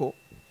rukavuga ko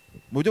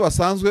mu byo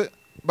basanzwe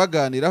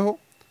baganiraho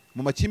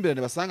mu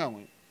makimbirane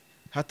basanganywe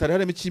hatari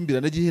harimo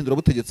ikimbirane gihindura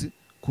ubutegetsi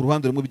ku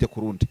ruhande rumwe bijya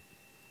ku rundi.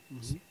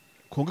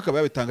 Kongo ikaba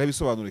yabitanga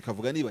ibisobanuro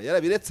ikavuga niba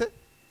yarabiretse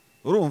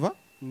urumva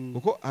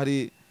kuko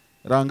hari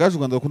rangaje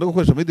Rwanda bakunda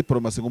gukoresha muri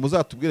diplomasi ngo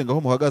muzatubwire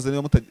ngaho muhagaze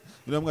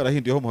niba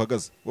mwarahinduye aho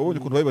muhagaze. Wabonye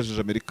ukuntu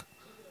bayibajije Amerika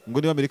ngo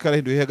niba Amerika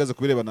yarahinduye ihagaze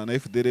kubirebana na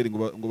FDLR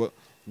ngo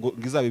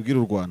ngizabibwire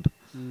u Rwanda.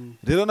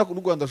 Rero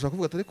n'u Rwanda rushaka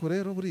kuvuga atari ko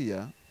rero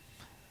buriya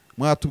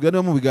mwatubwira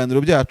niba mu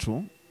biganiro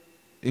byacu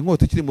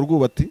inkota ikiri mu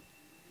rwubati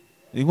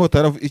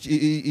inkota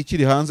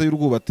ikiri hanze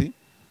y'urwubati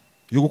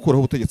yo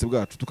gukuraho ubutegetsi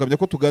bwacu tukamenya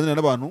ko tuganira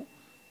n'abantu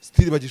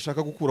stili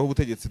bagishaka gukuraho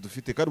ubutegetsi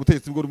dufite kandi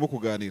ubutegetsi bwo urimo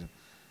kuganira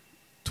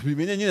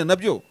tubimenye nyine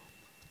nabyo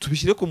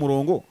tubishyire ku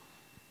murongo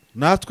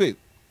natwe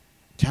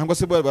cyangwa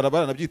se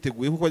barabara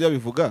nabyiteguye nkuko bajya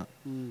bivuga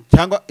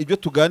cyangwa ibyo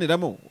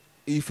tuganiramo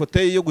iyi foto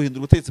yo guhindura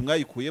ubutegetsi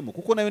mwayikuyemo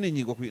kuko nayo ni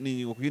ingingo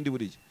ku yindi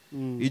buriya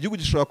igihugu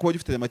gishobora kuba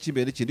gifite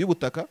amakimbirane n'ikindi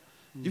y'ubutaka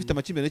gifite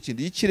amakimbirane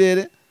n'ikindi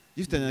y'ikirere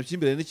gifite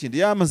amakimbirane n'ikindi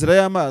y'amazira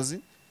y'amazi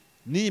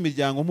n'iyi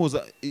miryango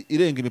mpuza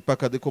irenga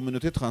imipaka de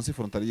communauté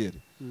transfrontalière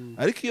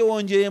ariko iyo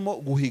wongeyemo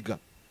guhiga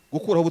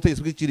gukuraho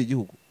ubutegetsi bw'ikiri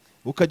gihugu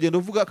ukagenda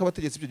uvuga ko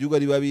abategetsi b'icyo gihugu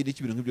ari babiri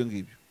ibintu nk'ibyo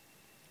ngibyo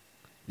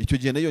icyo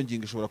gihe nayo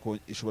ngingo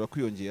ishobora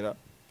kwiyongera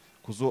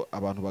kuzo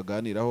abantu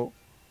baganiraho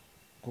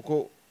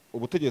kuko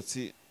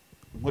ubutegetsi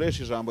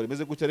nkoresha ijambo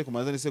rimeze gutya ariko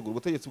manza nisegura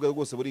ubutegetsi bwa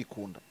rwose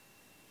burikunda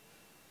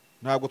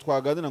ntabwo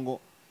twaganira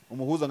ngo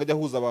umuhuza ngajya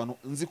ahuza abantu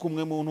nzi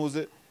kumwe mu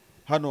ntuze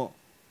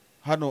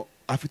hano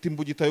afite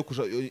imbugita yo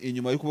kuja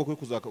inyuma y'ukuboko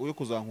yo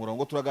kuzankura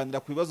ngo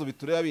turaganira ku bibazo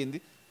bitureba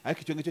bindi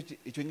ariko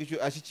icyo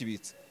ngicyo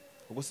ashikibitse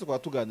ubwo se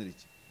twatuganira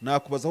iki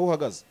nakubaza aho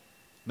uhagaze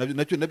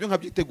nabyo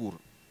nkabyitegura.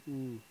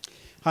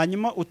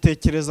 Hanyuma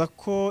utekereza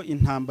ko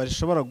intambara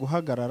ishobora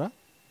guhagarara?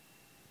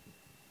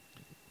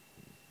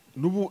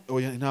 Nubu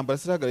intambara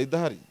sirahagarara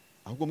idahari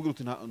ahubwo mbwira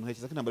uti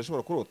ntekereza ko intambara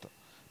ishobora kurota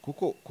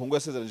kuko Kongo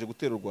yasezeranije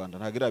gutera u Rwanda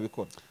ntago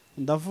irabikora.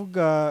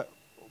 Ndavuga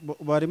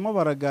barimo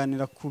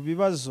baraganira ku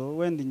bibazo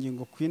wenda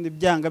ingingo ku yindi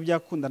byanga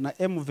byakunda na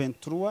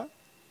M23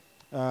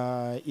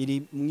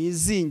 iri mu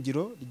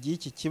izingiro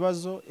ry'iki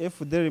kibazo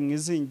FDL mu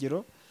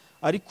izingiro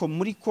ariko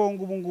muri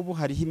Kongo ubu ngubu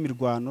hariho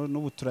imirwano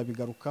n'ubu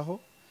turabigarukaho.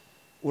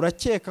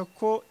 Urakeka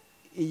ko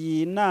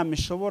iyi nama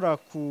ishobora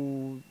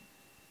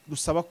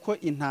gusaba ko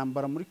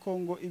intambara muri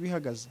Kongo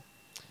ibihagaze?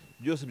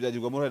 Byose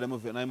byagirwa muri na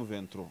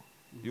M23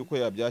 yuko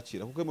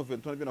yabyakira kuko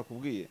M23 nabyo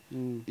nakubwiye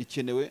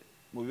ikenewe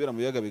mu bibera mu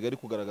biyaga bigari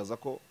kugaragaza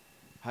ko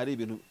hari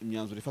ibintu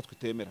imyanzuro ifatwa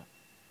itemera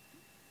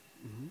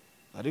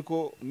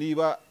ariko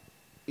niba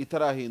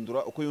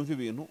itarahindura uko yumva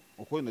ibintu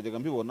uko ndajyaga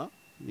mbibona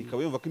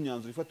ikaba yumva ko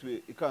imyanzuro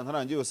ifatiwe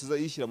ikantarangiye yose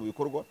yishyira mu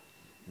bikorwa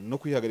no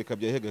kwihagarika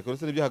byahegarika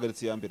uretse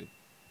n'ibyahagaritse ya mbere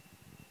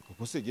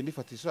kuko se igenda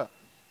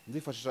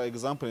ndifashisha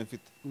example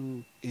mfite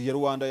iya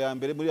Rwanda ya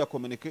mbere muri ya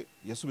communique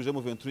yasubije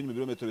mu 23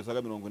 ibirometero bisaga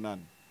 80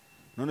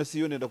 none si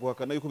yo nenda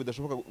kuhakana yuko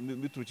bidashoboka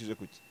biturukije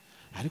kuki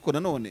ariko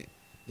nanone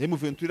mu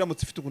 23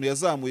 iramutse ifite ukuntu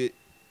yazamuye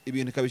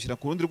ibintu ikabishyira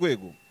ku rundi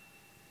rwego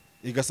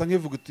igasa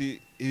nk'ivuga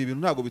iti ibi bintu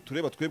ntago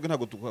bitureba twebwe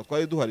ntago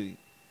twari duhari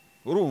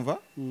urumva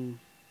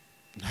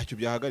ntacyo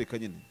byahagarika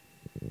nyine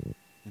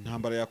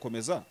intambara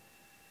yakomeza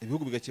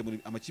ibihugu bigakemura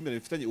amakimbirane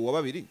bifitanye uwa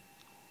babiri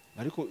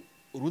ariko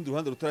urundi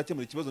ruhande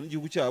rutarakemura ikibazo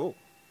n'igihugu cyabo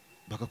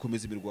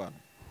bagakomeza imirwano.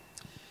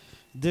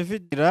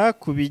 David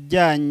ku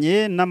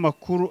bijyanye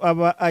n'amakuru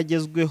aba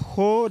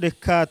agezweho,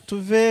 reka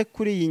tuve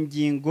kuri iyi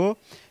ngingo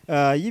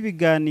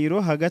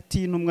y'ibiganiro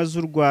hagati y'intumwa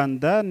z'u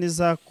Rwanda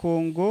n'iza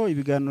Congo.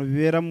 Ibiganiro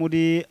bibera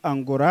muri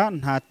Angola,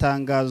 nta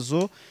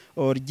tangazo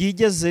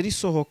ryigeze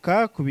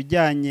risohoka ku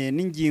bijyanye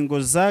n'ingingo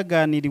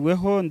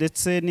zaganiriweho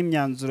ndetse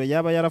n'imyanzuro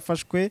yaba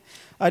yarafashwe,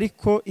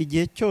 ariko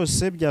igihe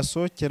cyose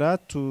byasohokera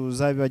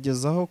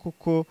tuzabibagezaho,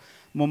 kuko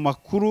mu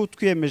makuru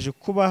twiyemeje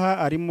kubaha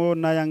arimo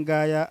n'aya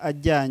ngaya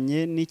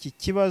ajyanye n'iki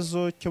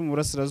kibazo cyo mu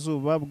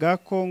burasirazuba bwa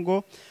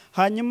Congo.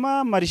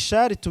 Hanyuma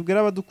Marishari tubwira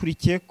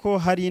abadukurikiye ko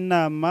hari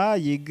inama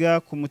yiga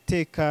ku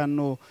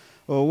mutekano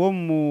wo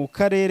mu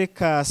karere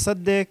ka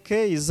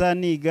Sadeke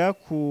izaniga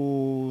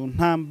ku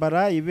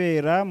ntambara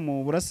ibera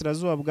mu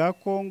burasirazuba bwa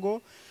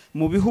Congo.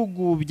 Mu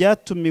bihugu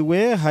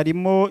byatumiwe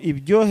harimo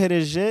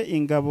ibyohereje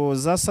ingabo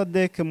za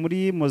Sadeke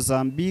muri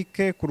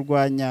Mozambique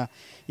kurwanya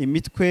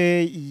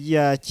imitwe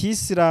ya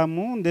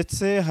Kisilamu,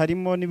 ndetse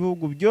harimo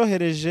n'ibihugu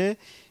byohereje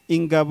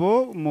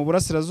ingabo mu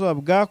burasirazuba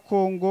bwa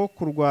Congo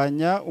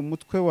kurwanya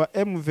umutwe wa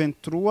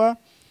M23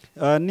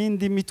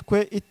 n'indi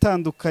mitwe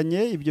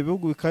itandukanye. Ibyo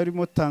bihugu bikaba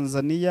birimo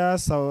Tanzania,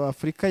 South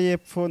Africa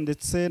y'Epfo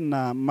ndetse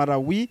na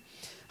Malawi.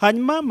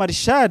 Hanyuma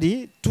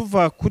Marishari,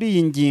 tuva kuri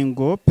iyi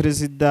ngingo,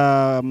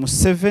 Perezida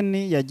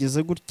Museveni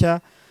yagize gutya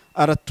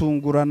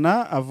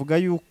aratungurana, avuga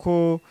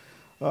yuko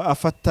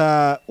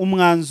afata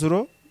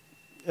umwanzuro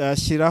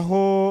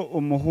ashyiraho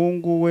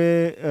umuhungu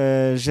we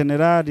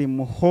Generali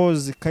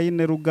Muhoozi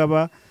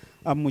Kainerugaba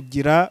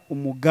amugira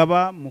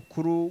umugaba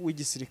mukuru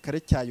w'igisirikare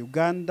cya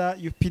Uganda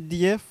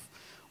UPDF.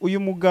 Uyu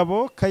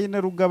mugabo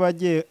Kainerugaba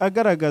agiye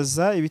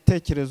agaragaza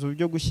ibitekerezo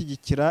byo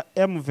gushyigikira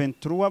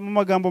M23. Mu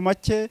magambo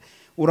make,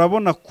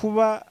 urabona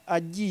kuba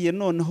agiye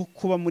noneho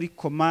kuba muri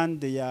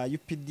komande ya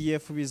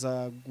UPDF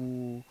biza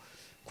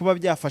kuba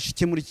byafasha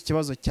iki muri iki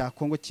kibazo cya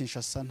Congo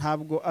Kinshasa.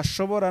 Ntabwo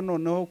ashobora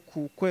noneho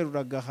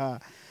kukweruragaha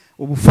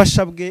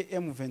ubufasha bwe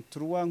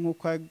M23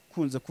 nk'uko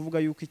akunze kuvuga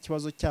yuko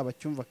ikibazo cyaba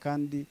cyumva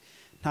kandi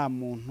nta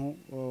muntu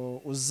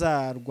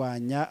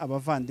uzarwanya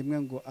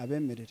abavandimwe ngo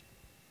abemerere.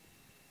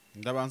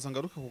 Ndabanza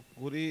ngaruka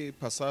kuri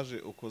passage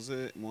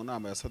ukoze mu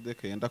nama ya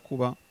Sadeke yenda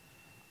kuba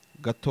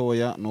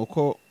gatoya,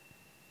 nuko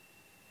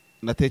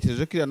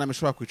natekereje ko nama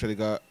ishobora kwicara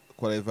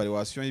igakora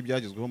evaluation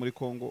y'ibyagezweho muri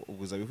Congo,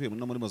 ubwiza bivuye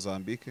no muri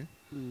Mozambique.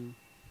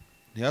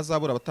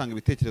 Ntiyazabura abatanga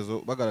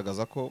ibitekerezo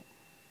bagaragaza ko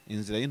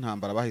inzira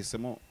y'intambara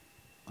bahisemo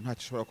nta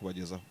gishobora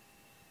kubagezaho,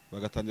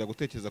 bagatangira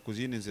gutekereza ku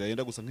zindi nzira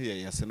yenda gusa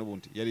nk'iyase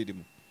n'ubundi yari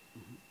irimo,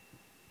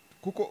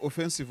 kuko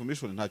offensive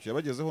mission ntacyo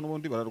yabagezeho,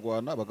 n'ubundi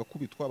bararwana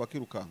bagakubitwa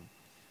bakirukanka.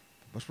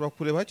 Bashobora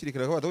kureba hakiri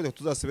kare ko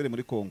tuzasebere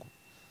muri Congo,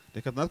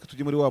 reka natwe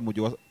tujye muri wa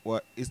mujyi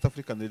wa East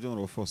African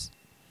Regional Force.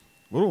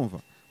 Urumva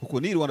kuko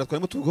ni Rwanda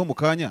twarimo tuvuga mu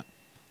kanya,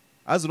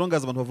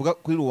 azirongaza abantu bavuga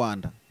kuri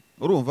Rwanda.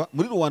 Urumva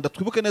muri Rwanda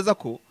twibuke neza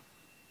ko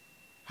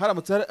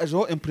haramutse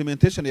ajeho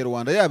implementation ya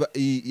Rwanda, yaba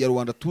ya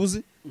Rwanda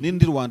tuzi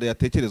n'indi Rwanda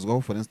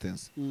yatekerezwaho. For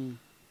instance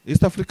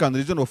East African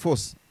Regional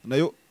Force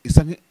nayo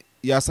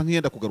yasa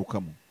nk'iyenda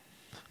kugarukamo.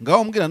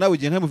 Ngaho mbwira nawe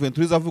igihe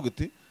M23 izavuga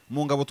iti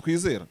mu ngabo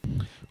twizera.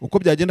 Uko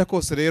byagenda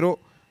kose rero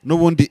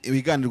n'ubundi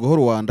ibiganirwaho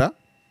Rwanda,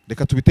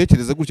 reka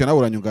tubitekereze gutya nawe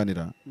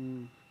uranyunganira.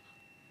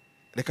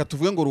 Reka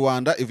tuvuge ngo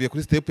Rwanda ivuye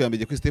kuri step ya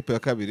mbere kuri step ya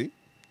kabiri,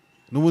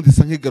 n'ubundi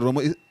isa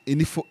nk'igaruramo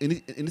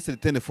ini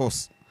certain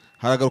force,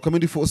 haragarukamo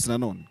indi force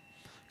nanone,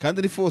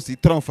 kandi ni force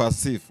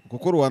transformative,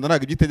 kuko Rwanda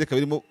ntabwo ibyitegeka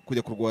birimo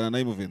kujya kurwana na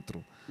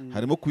M23,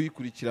 harimo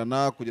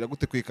kuyikurikirana kugira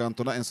gute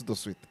kwikantona ainsi de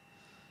suite.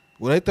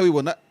 Urahita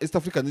wibona East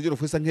African Region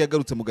Force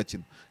nk'iyagarutse mu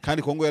gakino,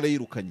 kandi Congo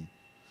yarayirukanye.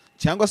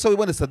 Cyangwa se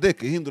wibone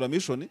Sadek ihindura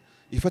mission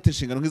ifata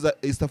inshingano nk'iza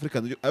East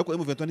African Region, ariko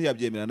M23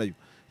 ntiyabyemera nayo,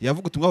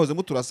 yavuga tumwahoze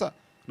muturasa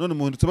none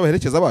muhindutse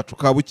babaherekeza bacu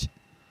kabuki.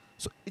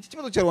 So iki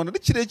kibazo cya Rwanda ni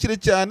kirekire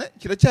cyane,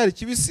 kiracyari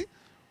kibisi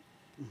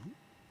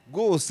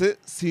rwose,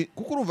 si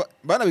kuko urumva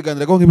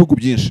banabiganiraho nk'ibihugu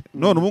byinshi.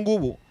 None ubu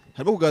ngubu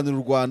harimo kuganira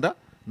u Rwanda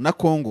na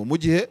Congo, mu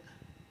gihe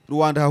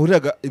Rwanda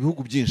hahuriraga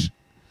ibihugu byinshi.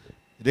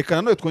 Reka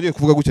nanone twongeye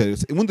kuvuga gutya rero,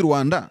 imundi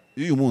Rwanda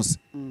y'uyu munsi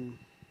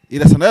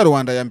irasa na ya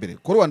Rwanda ya mbere,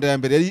 ko Rwanda ya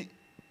mbere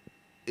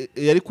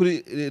yari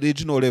kuri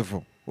regional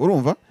level.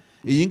 Urumva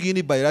iyi ngiyi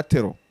ni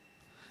bilateral.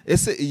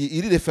 Ese iyi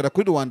iri refera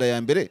kuri Rwanda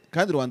ya mbere,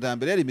 kandi Rwanda ya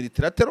mbere yari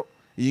multilateral,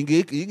 iyi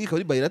ngiyi ikaba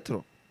ari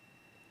bilateral,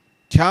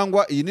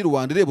 cyangwa iyi ni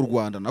Rwanda ireba u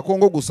Rwanda na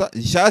Congo gusa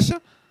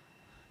nshyashya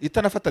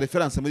itanafata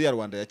reference muri ya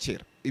Rwanda ya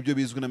kera. Ibyo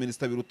bizwi na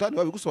Minister Birutani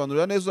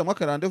babigusobanurira neza mu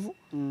akarandevu,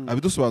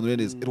 abidusobanurira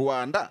neza.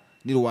 Rwanda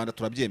ni Rwanda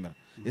turabyemera.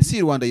 Ese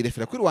iyi Rwanda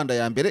irefera kuri Rwanda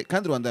ya mbere,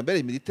 kandi Rwanda ya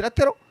mbere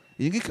multilateral,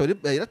 iyi ngiyi ikaba ari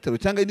bilateral,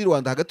 cyangwa ni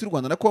Rwanda hagati y'u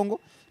Rwanda na Congo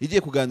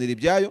igiye kuganira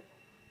ibyayo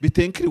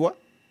bitenkirwa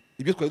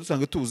ibyo twari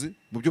dusanzwe tuzi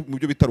mu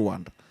byo bita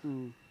Rwanda.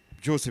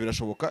 Byose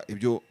birashoboka,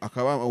 ibyo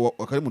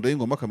akari mu nda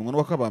y'ingoma kamwe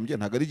n'akabambye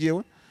ntago ari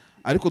jewe,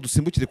 ariko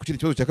dusimbukire ku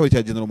kibazo cya kabiri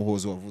cya General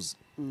Muhoozi wavuze.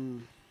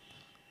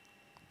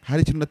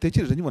 Hari ikintu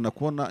natekereje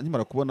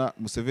nkimara kubona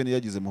Museveni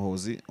yagize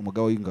Muhoozi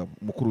umugabo w'ingabo,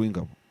 umukuru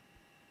w'ingabo,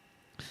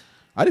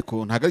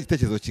 ariko ntago ari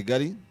igitekerezo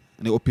kigari,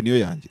 ni opinion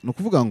yanjye. No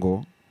kuvuga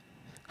ngo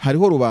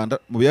hariho rubanda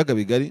mu biyaga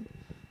bigari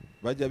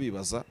bajya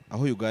bibaza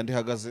aho Uganda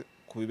ihagaze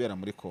ku bibera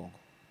muri Congo,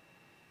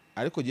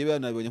 ariko giye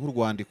banabonye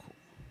nk'urwandiko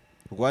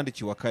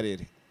rwandikiwe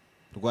akarere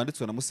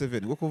rwanditswe na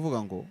Museveni rwo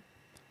kuvuga ngo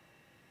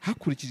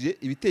hakurikije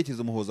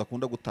ibitekerezo Muhoza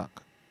akunda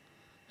gutanga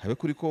habe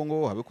kuri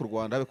Congo habe ku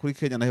Rwanda habe kuri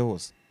Kenya naho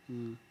hose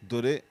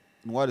dore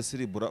Ntwari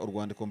Siribura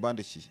urwandiko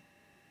mbandikiye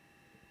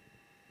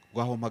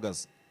rwaho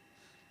mpagaze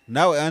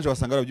nawe anje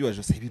wasanga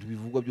arabyubajije se ibintu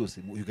bivugwa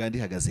byose mu Uganda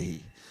ihagaze he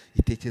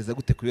itekereza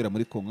gute kubera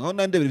muri Congo aho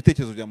nandebera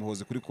ibitekerezo bya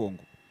Muhozi kuri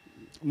Congo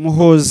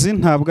Muhozi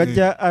ntabwo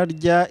ajya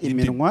arya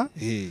iminwa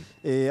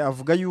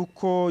avuga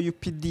yuko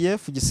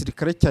UPDF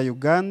igisirikare cya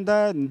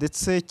Uganda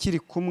ndetse kiri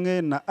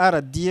kumwe na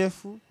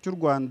RDF cy'u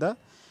Rwanda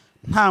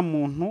nta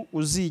muntu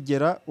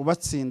uzigera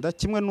ubatsinda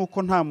kimwe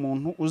nuko nta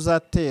muntu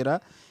uzatera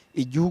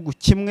igihugu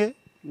kimwe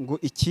ngo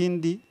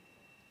ikindi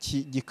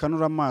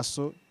gikanura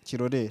amaso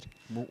kirorere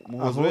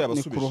aho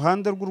ni ku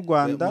ruhande rw'u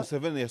Rwanda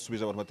Museveni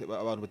yasubije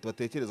abantu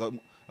batekereza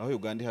aho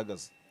Uganda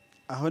ihagaze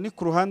aho ni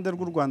ku ruhande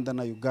rw'u Rwanda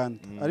na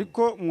Uganda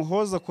ariko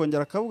Muhoza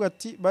kongera akavuga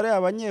ati bare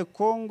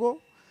abanyekongo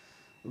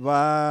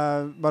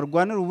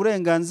barwanira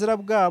uburenganzira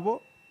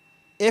bwabo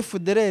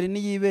FDLR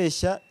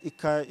niyibeshya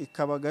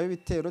ikabagaho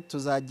ibitero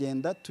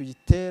tuzagenda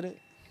tuyitere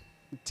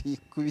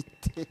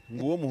tuyikubite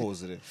nguwo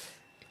Muhoza rero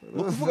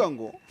no kuvuga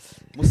ngo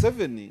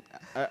Museveni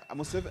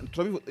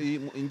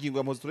ingingo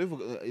ya Muhoza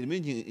turabivuga irimo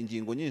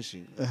ingingo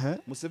nyinshi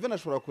Museveni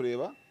ashobora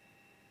kureba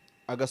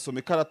agasoma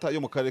ikarata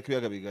yo mu karere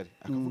k'ibiyaga bigari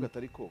akavuga ati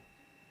ariko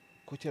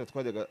ko cyera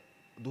twajyaga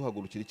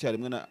duhagurukira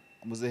icyarimwe na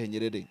Muzehe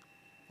Nyerere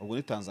ubwo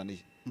ni Tanzania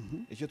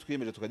icyo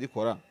twiyemeje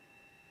tukagikora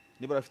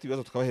niba afite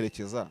ibibazo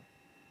tukabaherekeza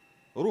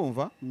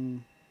urumva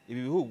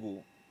ibi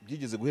bihugu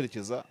byigeze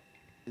guherekeza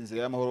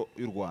inzira y'amahoro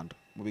y'u Rwanda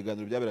mu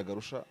biganiro byaberaga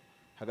Arusha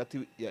hagati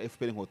ya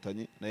FPR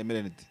inkotanyi na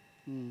MRND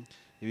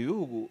ibi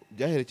bihugu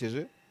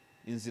byaherekeje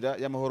inzira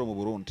y'amahoro mu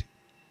Burundi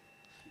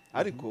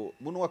ariko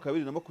mu mwaka wa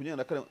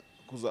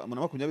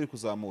 2024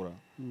 kuzamura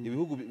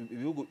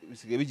ibihugu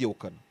bisigaye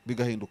bigewukana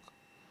bigahinduka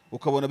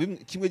ukabona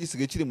kimwe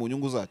gisigaye kiri mu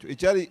nyungu zacyo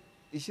icyari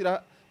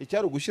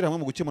ugushyira hamwe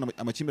mu gukemura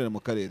amakimbirane mu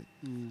karere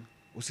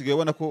usigaye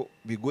ubona ko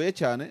bigoye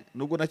cyane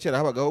nubwo na kera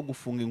habagaho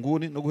gufunga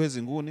inguni no guheza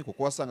inguni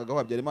kuko wasangagaho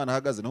Habyarimana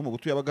ahagaze naho mu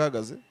buto yabaga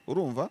ahagaze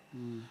urumva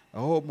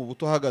aho mu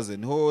buto ahagaze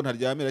niho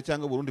ntaryamira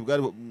cyangwa Burundi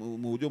bwari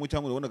mu buryo mu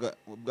cyangwa ubonaga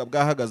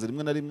bwahagaze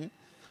rimwe na rimwe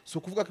so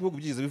kuvuga ko ibihugu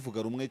byize bivuga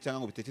rumwe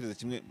cyangwa ngo bitekereze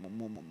kimwe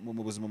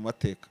mu buzima mu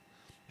mateka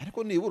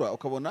ariko nibura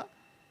ukabona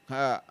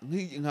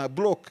nka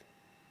block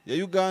ya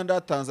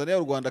Uganda Tanzania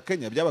u Rwanda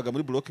Kenya byabaga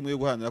muri block imwe yo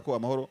guhanira ko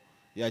amahoro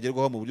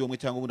yagerwaho mu buryo bumwe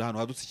cyangwa ubundi ahantu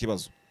hadutse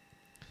ikibazo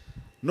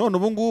none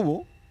ubu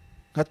ngubu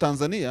nka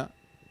Tanzania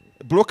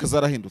block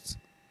zarahindutse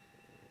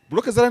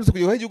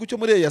kugira igihugu cyo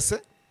muri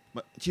EAC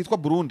cyitwa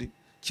Burundi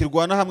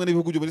kirwana hamwe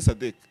n'ibihugu byo muri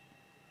SADC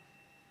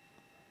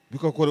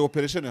bikakora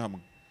operation hamwe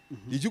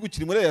igihugu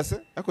kiri muri EAC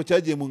ariko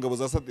cyagiye mu ngabo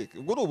za SADC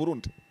ubwo ni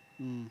Burundi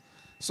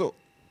so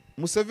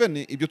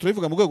Museveni ibyo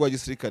turabivuga mu rwego rwa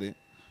gisirikare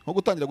nko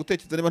gutangira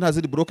gutekereza niba nta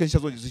zindi block nshya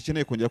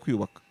zikeneye kongera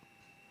kwiyubaka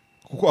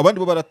kuko abandi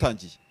bo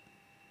baratangiye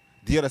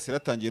DRC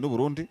yaratangiye n'u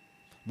Burundi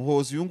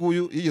Muhozi uyu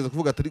nguyu yigeze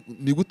kuvuga ati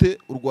ni gute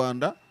u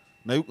Rwanda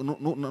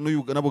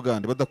na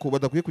Buganda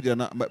badakwiye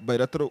kugirana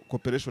bilateral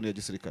cooperation ya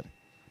gisirikare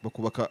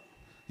bakubaka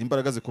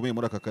imbaraga zikomeye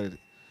muri aka karere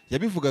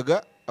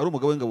yabivugaga ari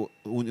umugabo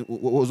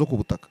w'ingabo zo ku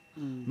butaka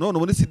none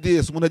ubu ni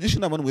CDS umuntu agisha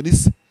inama n'umwe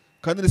nise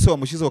kandi nise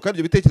wamushyizeho kandi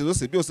ibyo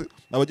bitekerezo byose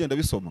abagenda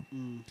bisoma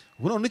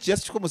ubu none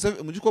n'ikiyasi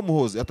cy'uko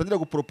Muhozi atangira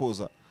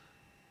gupropoza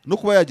no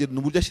kuba yagira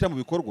uburyo ashyira mu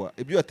bikorwa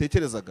ibyo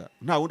yatekerezaga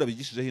nta wundi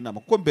abigishijeho inama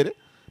kuko mbere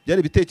byari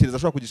ibitekerezo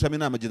ashobora kugishamo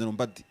inama General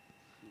Mbadi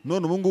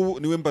none ubu ngubu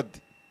niwe Mbadi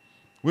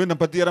wenda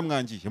Mbadi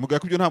yaramwangiye mugaya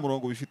ko ibyo nta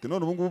murongo bifite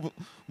none ubu ngubu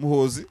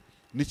Muhozi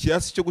ni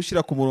ikiyasi cyo gushyira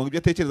ku murongo ibyo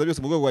atekereza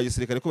byose mu rwego rwa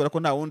gisirikare kubera ko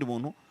nta wundi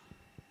muntu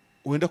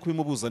wenda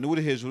kubimubuza ni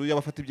uri hejuru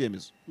y'abafata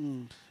ibyemezo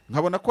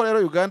nkabona ko rero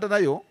Uganda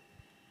nayo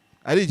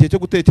ari igihe cyo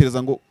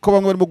gutekereza ngo ko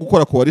bamwe barimo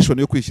gukora coalition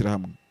yo kwishyira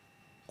hamwe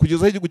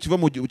kugeza igihugu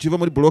kiva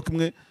muri block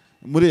imwe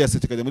muri EAC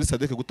kikajya muri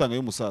SADC gutanga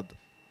yo musada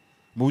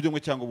mu buryo mwe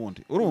cyangwa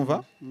ubundi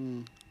urumva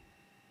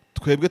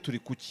twebwe turi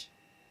kuki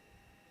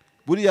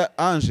buriya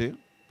anje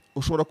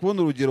ushobora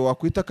kubona urugero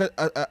wakwita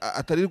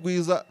atari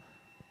rwiza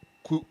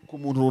ku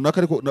muntu runaka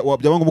ariko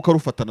wabyaba ngo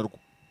mukarufatana rwo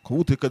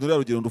kubutekana rero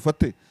urugero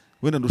ndufate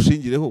wenda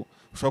ndushingireho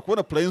ushobora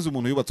kubona plans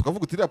umuntu yubatse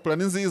ukavuga uti iriya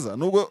plan nziza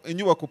nubwo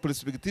inyubako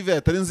perspective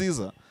yatari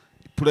nziza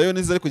plan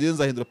nziza ariko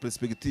genza hindura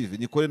perspective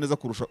nikore neza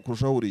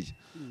kurushaho uriye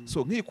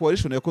so nk'iyi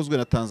coalition yakozwe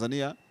na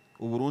Tanzania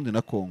u Burundi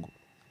na Congo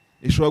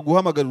ishobora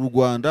guhamagarira u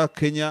Rwanda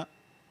Kenya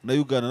na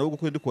Uganda nabo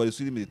gukora indi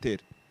coalition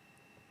militaire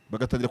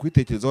bagatangira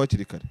kwitekerezaho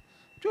hakiri kare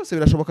byose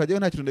birashoboka jewe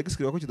nta kintu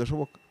ndagisikira ko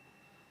kidashoboka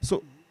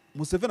so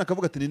Museveni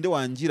akavuga ati ninde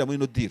wangira muri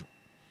no deal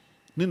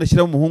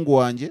ninashyira mu muhungu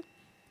wanjye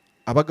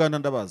abaganda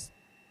ndabaza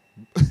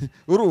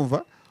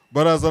urumva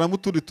barazana mu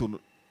tundi tuntu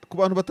ku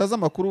bantu bataza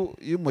amakuru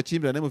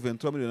y'umukimbirane mu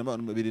M23 muri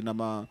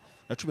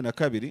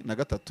 2012 na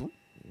gatatu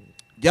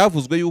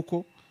byavuzwe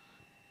yuko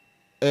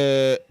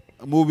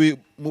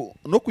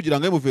no kugira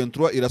ngo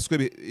M23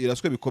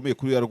 iraswe bikomeye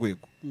kuri ya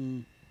rwego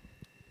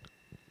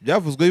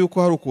byavuzwe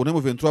yuko hari ukuntu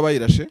M23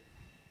 bayirashe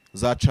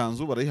za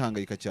canzu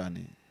barayihangayika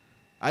cyane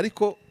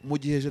ariko mu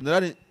gihe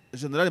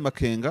general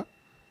Makenga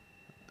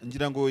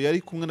ngira ngo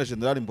yari kumwe na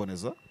general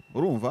Mboneza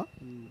urumva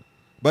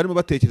barimo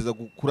batekereza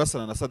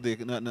kurasana na SADC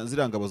na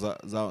zirangabo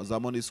za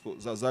MONUSCO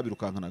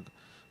zabirukankanaga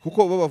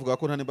kuko bo bavuga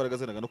ko nta n'imbaraga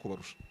zenaga no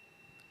kubarusha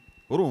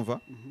urumva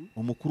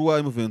umukuru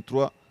wa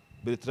M23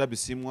 Bertrand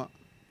Bisimwa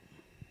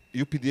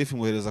UPDF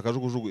imwohereza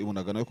akajugujugu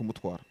ibunaga nayo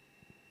kumutwara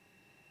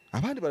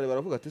abandi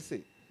baravuga ati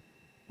se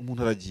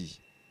umuntu aragiye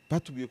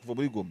batubwiye kuva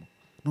muri Goma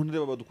none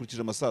reba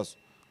badukurikije amasaso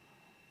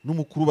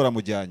n'umukuru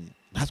baramujyanye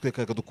natwe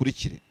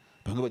kadukurikire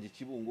bamwe bajya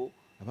Kibungo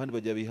abandi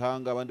bajya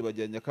Bihanga abandi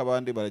bajya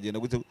Nyakabande baragenda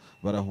gute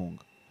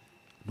barahunga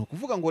no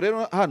kuvuga ngo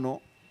rero hano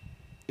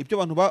ibyo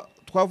abantu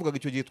twavugaga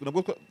icyo gihe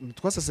nabwo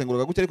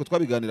twasesenguraga gute ariko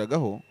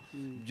twabiganiragaho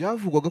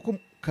byavugwaga ko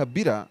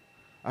Kabila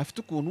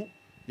afite ukuntu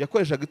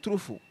yakoreshaga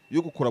iturufu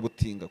yo gukora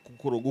butinga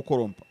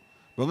gukorompa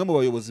bamwe mu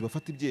bayobozi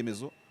bafata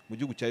ibyemezo mu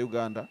gihugu cya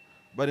Uganda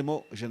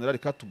barimo General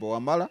Katuba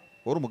Wamala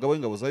wari umugabo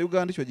w'ingabo za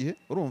Uganda icyo gihe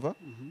urumva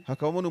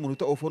hakabamo n'umuntu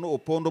uta Ofono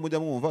Opondo mujya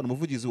mwumva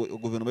n'umuvugizi wa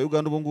guverinoma ya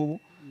Uganda ubu ngubu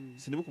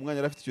sinibuka umwanya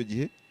yarafite icyo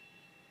gihe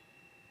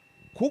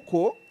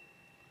kuko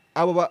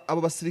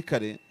abo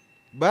basirikare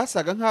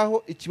basaga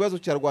nkaho ikibazo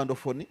cya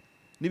Rwandofoni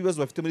n'ibibazo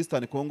bafite muri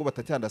Eastern Congo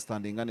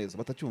batacyandastandinga neza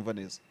batacyumva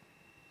neza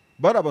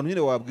bari abantu nyine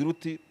wabwira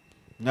uti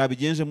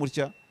mwabigenje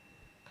mutya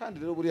kandi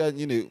rero buriya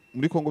nyine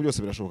muri Congo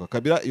byose birashoboka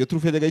Kabila iyo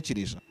turufu yajyaga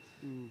yikirisha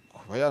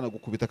kuba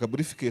yanagukubita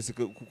akabriefcase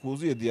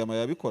kuzuye diama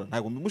yabikora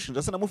ntabwo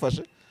mbimushinja se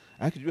namufashe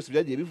ariko ibyo byose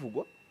byagiye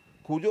bivugwa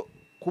ku buryo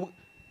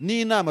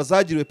n'inama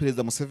zagiriwe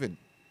perezida Museveni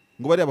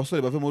ngo bari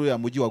abasore bave muri ya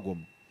mujyi wa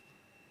Goma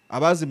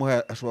abazi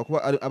muha ashobora kuba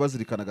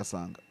abazirikana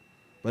gasanga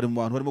bari mu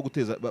bantu barimo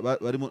guteza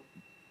barimo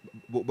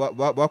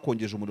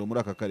bakongeje umuriro muri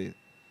aka karere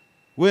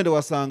wenda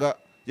wasanga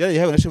yari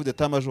yahawe na chef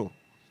d'état major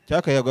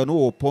cyakayaga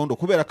n'uwo Pondo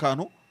kubera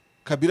akantu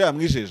Kabila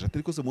yamwijeje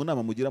ariko se mu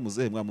nama mugira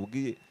muzehe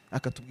mwamubwiye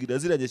akatubwira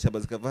ziranye cyamba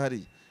zikava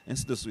hari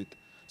ainsi de suite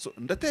so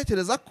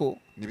ndatekereza ko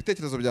ni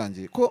bitekerezo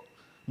byanjye ko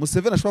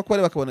Museveni ashobora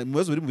kuba bakabona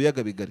ibibazo biri mu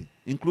biyaga bigari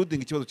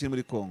including ikibazo kiri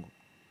muri Congo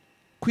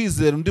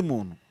kwizera undi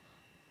muntu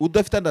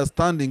udafite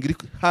understanding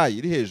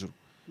iri hejuru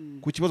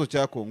ku kibazo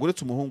cya Congo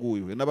uretse umuhungu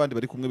wiwe n'abandi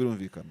bari kumwe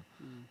birumvikana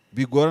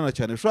bigorana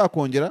cyane ushobora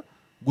kongera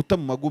guta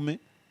mu magume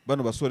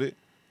bano basore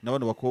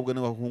n'abano bakobwa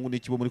n'abahungu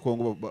n'ikibo muri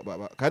Congo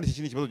kandi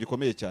iki ni ikibazo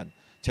gikomeye cyane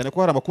ko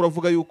hari amakuru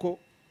avuga yuko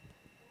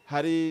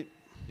hari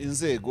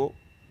inzego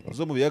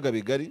zo mu biyaga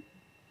bigari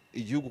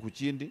igihugu ku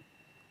kindi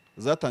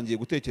zatangiye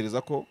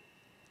gutekereza ko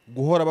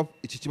guhora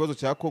iki kibazo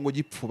cya Congo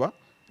gipfuba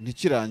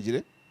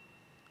ntikirangire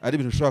ari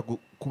ibintu bishobora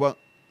kuba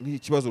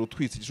nk'ikibazo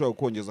rutwitse gishobora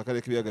gukongeza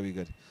akarere k'ibiyaga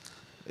bigari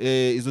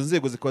izo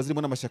nzego zikaba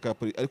zirimo n'amashyaka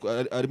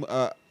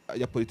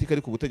ya politiki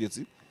ari ku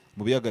butegetsi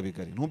mu biyaga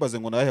bigari ntumbaze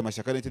ngo nahe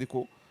amashyaka n'iki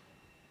ariko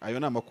ayo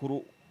ni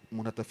amakuru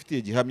umuntu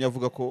atafitiye gihamya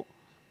avuga ko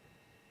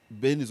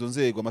bene izo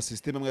nzego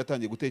amasystem amwe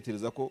yatangiye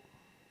gutekereza ko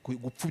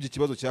gupfubya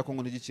ikibazo cya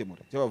Congo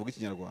ntigikemura cyabavuga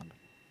ikinyarwanda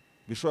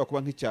bishobora kuba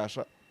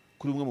nk'icyasha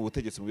kuri bumwe mu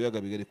butegetsi mu biyaga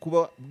bigari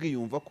kuba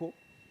bwiyumva ko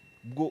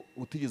bwo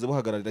utigeze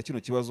buhagararira kino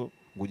kibazo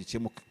ngo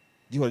gikemuke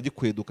gihora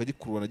gikweduka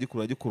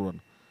gikururana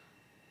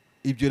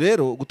ibyo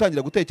rero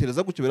gutangira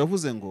gutekereza gutyo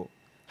biravuze ngo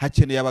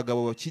hakeneye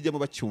abagabo bakijyamo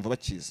bacyumva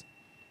bakiza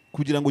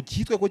kugira ngo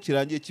cyitwe ko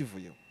kirangiye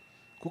kivuyeho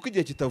kuko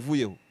igihe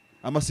kitavuyeho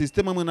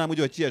amasystem amwe namwe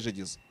cyo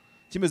bakiyajegeza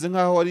kimeze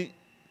nkaho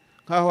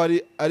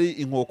ari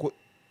inkoko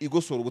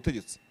igosora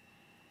ubutegetsi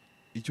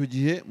icyo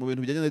gihe mu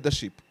bintu bijyanye na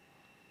leadership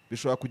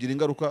bishobora kugira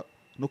ingaruka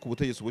no ku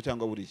butegetsi ubu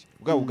cyangwa buriya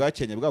bwabo bwa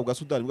Kenya bwabo bwa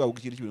Sudan bwabo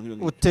bw'ikindi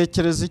kintu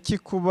utekereza iki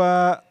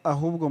kuba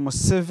ahubwo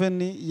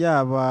Museveni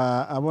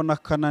yaba abona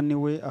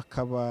kananiwe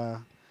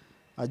akaba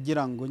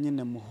agira ngo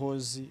nyine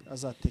Muhozi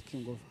azateka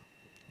ingova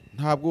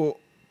ntabwo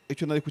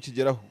icyo nari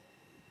kukigeraho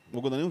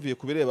ubwo nanimvuye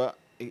kubireba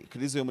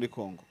krize yo muri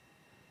Congo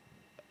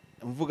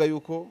mvuga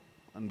yuko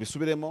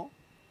mbisubiremo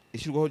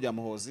ishyirwaho rya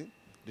Muhozi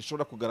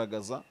rishobora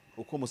kugaragaza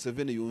uko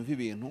Museveni yumva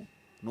ibintu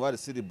noir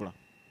cerebral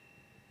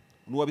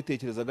nuwa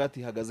bitekerezaga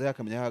ati hagaze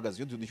hakamenya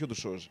hagaze nicyo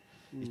dushoje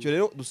icyo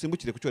rero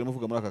dusimbukire ku cyo barimo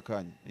vuga muri aka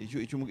kanya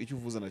icyo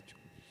uvuza nacyo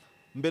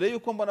mbere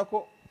yuko mbona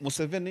ko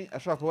Museveni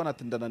ashaka kubona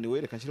ati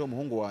ndananiwe reka nshyiraho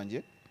umuhungu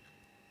wanjye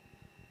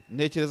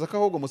ntekereza ko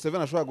ahubwo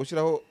Museveni ashobora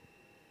gushyiraho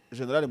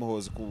General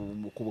Muhozi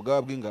ku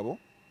bugaba bw'ingabo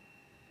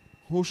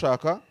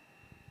nk'ushaka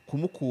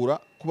kumukura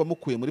kuba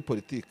mukuye muri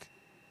politike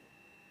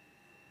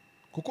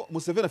kuko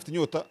Museveni afite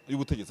inyota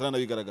y'ubutegetsi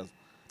aranabigaragaza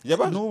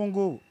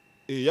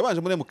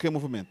yabanje muri MK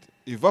movement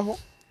ivaho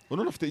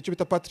none afite icyo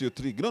bita Patriot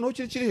League noneho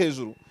kiri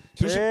hejuru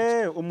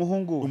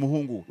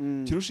umuhungu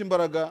kirusha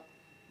imbaraga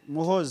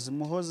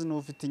Muhozi ni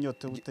ufite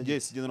inyota y'ubutegetsi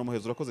yes General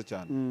Muhozi urakoze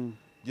cyane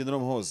General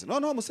Muhozi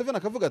noneho Museveni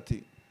akavuga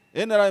ati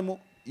NRM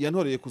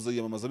yantoreye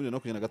kuziyamamaza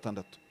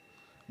 2026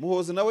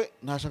 Muhozi nawe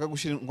ntashaka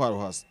gushyira intwaro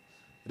hasi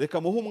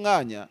reka muhe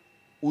umwanya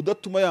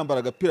udatuma yambara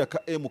agapira ka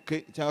MK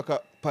cyangwa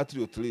ka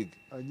Patriot League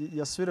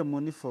yasubire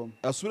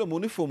mu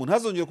uniform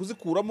ntazongera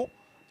kuzikuramo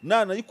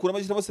nanayikuramo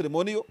agishyiramo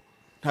ceremoniyo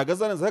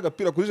ntagazaneza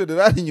agapira kuri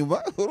general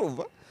inyuma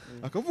urumva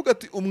akavuga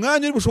ati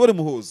umwanya uri bushobore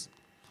Muhozi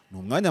ni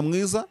umwanya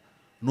mwiza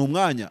ni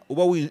umwanya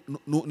uba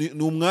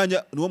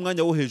ni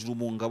umwanya wo hejuru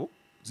mu ngabo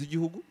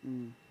z'igihugu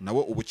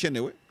nawo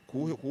ubukenewe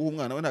kuha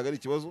umwana we ntago ari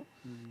ikibazo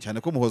cyane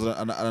ko Muhozi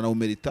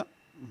aranawumerita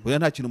buriya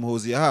nta kintu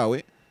Muhozi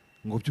yahawe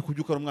ngo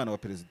byukubyuka ari umwana wa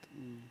perezida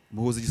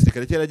Muhozi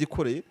igisirikare cye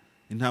yaragikoreye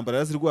intambara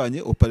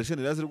yazirwanye, operation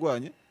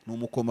yazirwanye, ni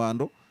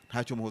umukomando,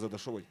 ntacyo Muhozi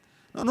adashoboye.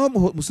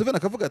 Noneho Museveni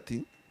akavuga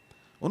ati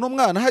uno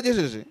mwana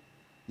hagejeje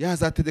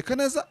yazategeka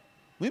neza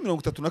muri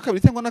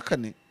 32 cyangwa na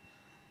 4,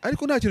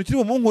 ariko nta kintu kiri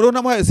mu munkureho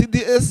n'amahaye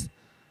CDS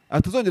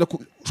atazongera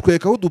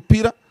kushwekaho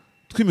udupira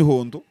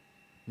tw'imihondo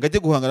ngajye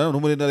guhangana no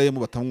muri NRM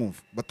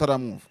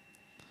bataramwumva.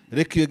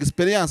 Reka iyo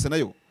experience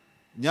nayo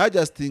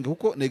nyajusting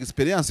kuko ni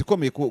experience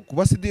ikomeye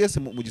kuba CDS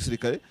mu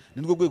gisirikare,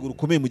 ni rwo rwego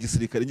rukomeye mu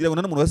gisirikare. Ngira ngo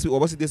nta n'umuntu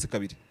waba CDS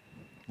kabiri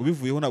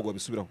ubivuyeho ntabwo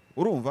wabisubiraho,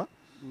 urumva.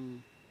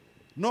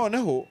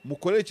 Noneho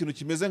mukorera ikintu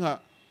kimeze nka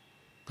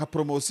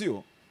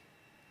promotion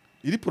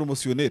iri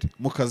promotionnel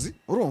mu kazi,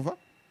 urumva.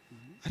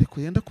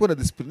 Ariko yenda kubona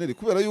disciplinary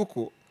kubera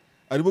yuko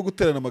arimo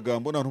guterana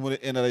amagambo n'abantu muri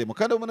NRM,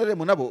 kandi muri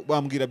NRM nabo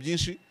bambwira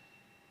byinshi,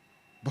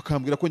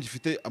 bakambwira ko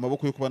ngifite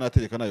amaboko yo kuba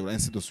nategeka nayo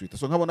ainsi de suite.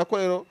 So nkabona ko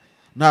rero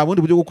nta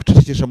bundi buryo bwo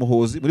gucecekesha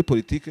Muhozi muri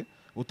politike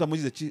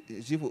utamugize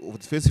chief of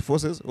defense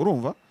forces,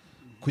 urumva,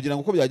 kugira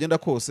ngo uko byagenda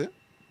kose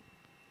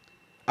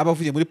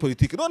abavuye muri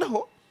politike.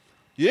 Noneho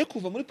ye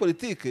kuva muri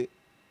politike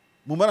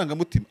mu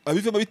marangamutima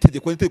abivemo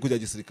bitegekwa n'itegeko rya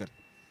gisirikare.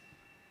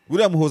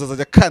 Buriya Muhozi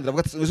azajya kandira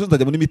avuga ati ejo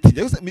ndajya muri meeting,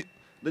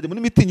 ndajya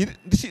muri meeting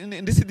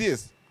ndi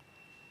CDS.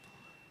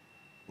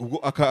 Ubwo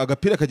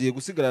agapira kagiye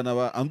gusigarana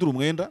aba andura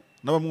umwenda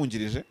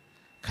n'abamwungirije,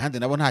 kandi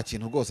nabo nta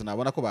kintu rwose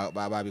nabona ko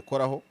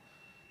babikoraho.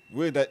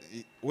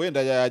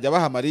 Wenda yajya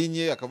baha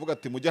marinye akavuga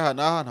ati mujya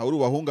hanaha nta uri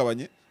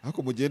ubahungabanye,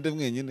 ariko mugende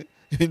mwenyine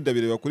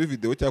ndabireba kuri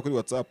video cyangwa kuri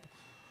WhatsApp.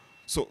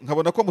 So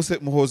nkabona ko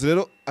Muhozi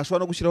rero ashobora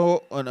no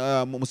gushyiraho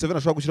Museveni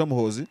ashobora gushyiraho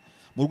Muhozi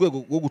mu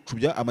rwego rwo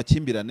gucubya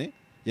amakimbirane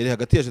yari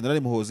hagati ya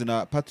General Muhozi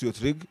na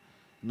Patriot League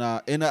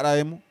na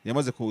NRM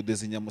yamaze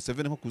kudezinya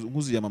Museveni nko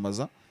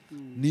kuziyamamaza.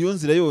 Niyo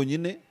nzira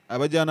yonyine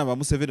abajyana ba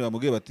Museveni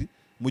bamubwiye bati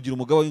mugira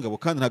umugabo w'ingabo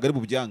kandi ntago ari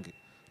bubyange.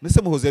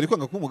 Nese Muhozi yari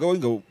kwanga kuba umugabo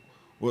w'ingabo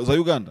za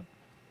Uganda,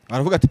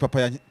 aravuga ati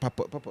papa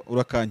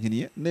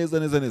urakankiniye neza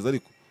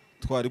ariko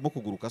twarimo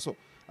kuguruka. So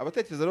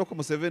abatekereza rero ko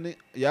Museveni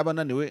yaba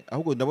naniwe,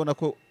 ahubwo ndabona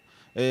ko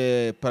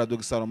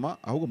paradoxalement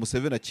ahubwo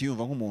Museveni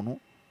akiyumva nk'umuntu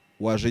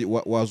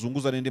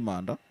wazunguza n'indi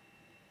manda,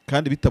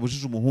 kandi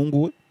bitabujije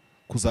umuhungu we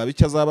kuzaba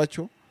icyo azaba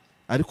cyo,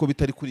 ariko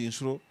bitari kuri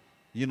inshuro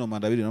y'ino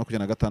manda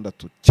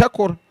 2026.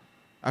 Cyakora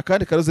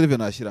akandi kareserve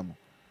nashyiramo,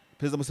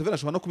 Perezida Museveni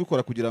ashobora no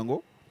kubikora kugira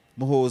ngo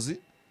Muhozi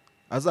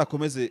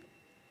azakomeze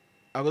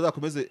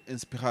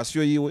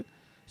inspiration yiwe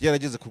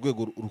yarageze ku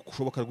rwego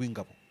rushoboka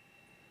rw'ingabo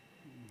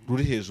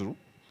ruri hejuru,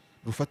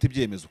 rufata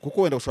ibyemezo.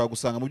 Kuko wenda ushobora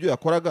gusanga mu byo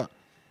yakoraga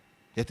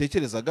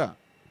yatekerezaga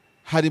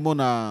harimo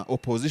na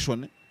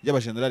opposition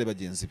y'abagenerali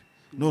bagenzi be.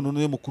 None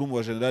niwe mukuru mu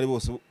bagenerali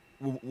bose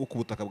bo ku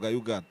butaka bwa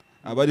Uganda,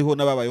 abariho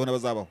n'ababayeho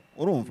n'abazabaho,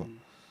 urumva.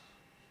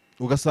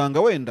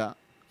 Ugasanga wenda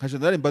nka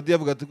General Mbadi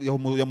yavuga ati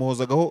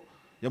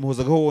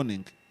yamuhozagaho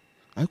warning,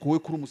 ariko wowe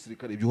kuri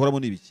umusirikare ibyo uhoramo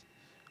n'ibiki.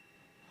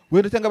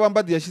 Wenda cyangwa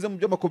Bambadi yashyize mu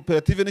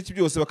by'amakoperative n'iki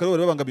byose bakareba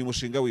babangamiye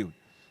umushinga wiwe,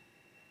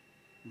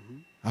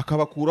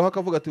 akabakuraho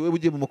akavuga ati wewe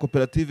ugiye mu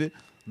makoperative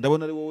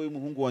ndabona ari wowe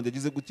muhungu wanjye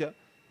agize gutya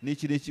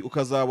n'iki,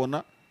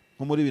 ukazabona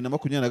nko muri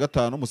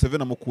 2025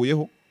 Museveni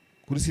amukuyeho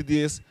kuri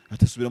CDS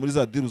atasubira muri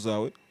za diru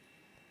zawe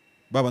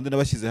babandi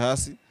nabashyize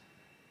hasi,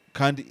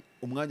 kandi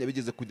umwanya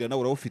bigeze kugira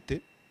nawe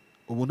urawufite.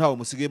 Ubu ntawe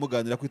musigaye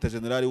muganira kwita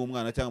generali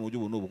w'umwana cyangwa mu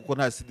by'ubu n'ubu, kuko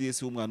nta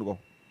CDS w'umwana ubaho.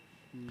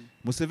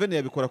 Museveni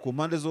yabikora ku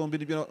mpande zombi,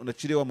 nibyo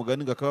naciriye wa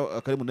mugani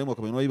akari mu ndemo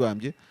akamenya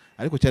wayibambye,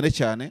 ariko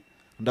cyane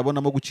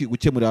ndabonamo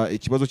gukemura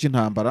ikibazo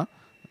cy'intambara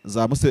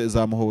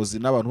za Muhozi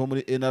n'abantu bo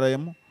muri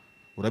NRM.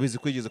 Urabizi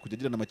ko yigeze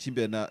kujya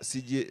amakimbirane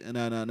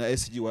na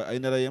SG wa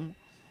NRM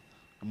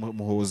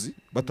Muhozi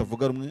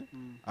batavuga rumwe,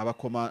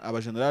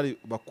 abagenerali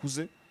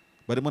bakuze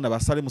barimo na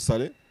basale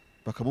musale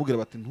bakamubwira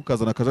bati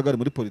ntukazana akajagari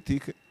muri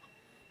politike.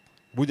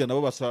 Burya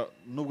nabo basa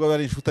nubwo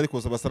bari inshuti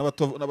ariko basa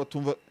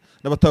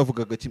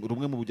n'abatavugaga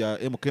rumwe mu bya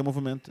MK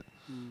movement.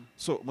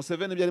 So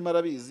Museveni byari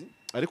marabizi,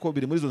 ariko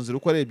biri muri izo nzira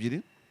uko ari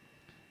ebyiri,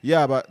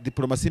 yaba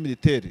diplomasi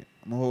militaire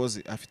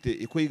Muhozi afite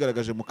iko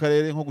yigaragaje mu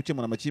karere nko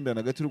gukemura amakimbirane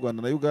hagati y'u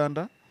Rwanda na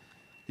Uganda,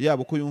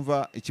 yaba uko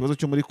yumva ikibazo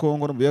cyo muri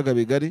Congo no mu biyaga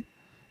bigari,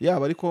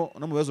 yaba ariko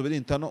no mu bibazo biri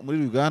intano muri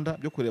Uganda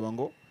byo kureba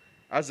ngo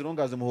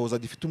azirongaze Muhozi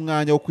agifite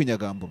umwanya wo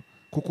kwinyagambura,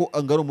 kuko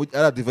angaro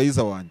ari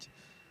advisor wanjye.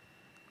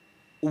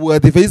 Ubu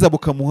advisor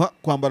bukamuha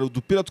kwambara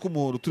udupira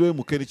tw'umuhondo turiwe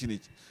mu kene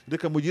kiniki,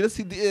 reka mugire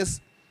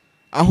CDS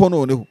aho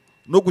noneho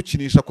no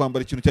gukinisha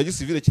kwambara ikintu cya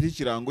gisivile kiri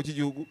kirango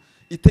cy'igihugu.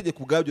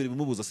 Itegeko ubwabyo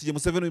ribimubuza, sije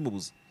Museveni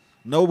bimubuza,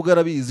 nawe ubwo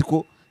arabizi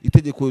ko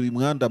itegeko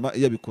rimwandama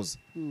yabikoze.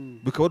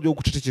 Bikaba byo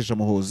gucecekesha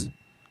Muhozi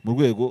mu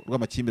rwego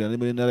rw'amakimbirane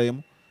muri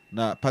NRM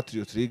na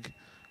Patriot League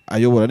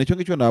ayobora. Nicyo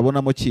ngicyo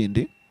nabonamo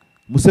kindi.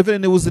 Museveni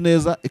ne uzi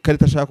neza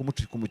ikarita ashaka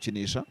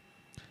kumukinisha,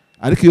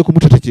 ariko iyo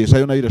kumucecekesha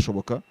yo nayo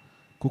irashoboka,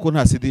 kuko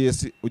nta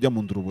CDS ujya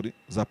mu nduruburi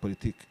za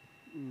politike.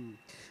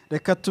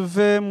 Reka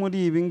tuve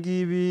muri ibi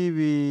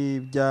ngibi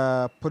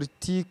bya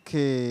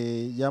politike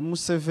ya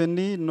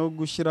Museveni no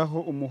gushyiraho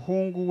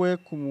umuhungu we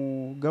ku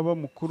mugaba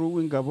mukuru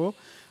w'ingabo.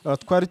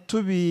 Twari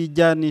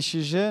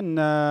tubijyanishije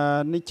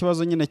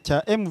n'ikibazo nyine cya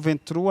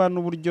M23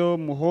 n'uburyo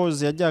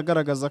Muhozi yagiye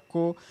agaragaza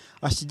ko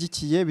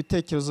ashyigikiye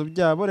ibitekerezo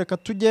byabo. Reka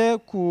tujye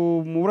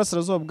mu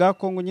burasirazuba bwa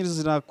Kongo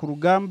nyirizina ku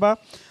rugamba,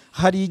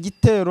 hari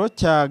igitero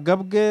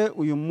cyagabwe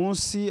uyu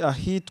munsi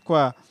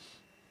ahitwa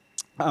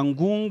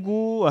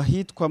Ngungu,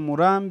 ahitwa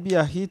Murambi,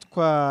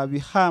 ahitwa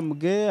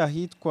Bihambwe,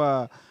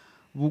 ahitwa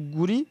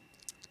Buguri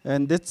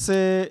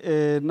ndetse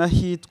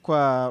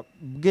n'ahitwa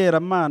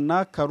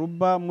Bweramana,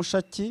 Karuba,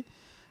 Mushaki.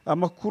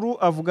 Amakuru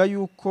avuga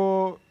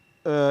yuko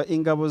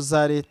ingabo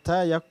za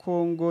leta ya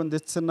Kongo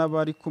ndetse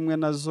n'abari kumwe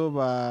nazo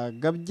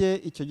bagabye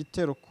icyo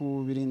gitero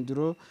ku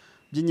birindiro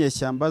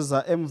by'inyeshyamba za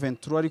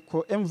M23,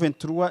 ariko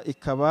M23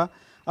 ikaba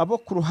abo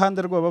ku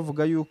ruhande rwabo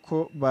bavuga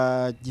yuko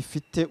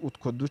bagifite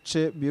utwo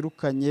duce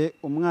birukanye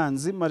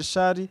umwanzi.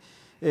 Marshal,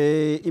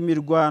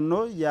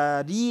 imirwano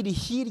yari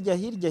hirya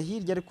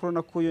ariko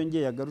urabona ko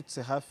yongeye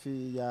yagarutse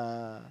hafi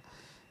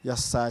ya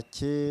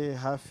Sake,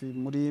 hafi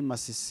muri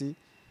Masisi.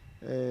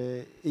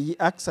 Iyi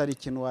axe hari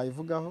ikintu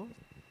wayivugaho?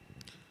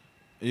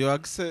 Iyo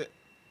axe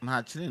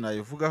nta kinini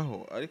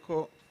nayivugaho,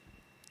 ariko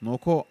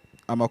nuko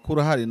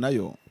amakuru ahari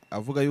nayo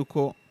avuga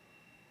yuko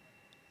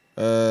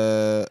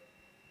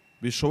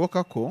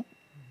bishoboka ko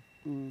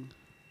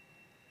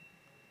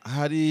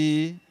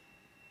hari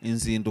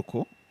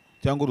inzinduko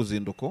cyangwa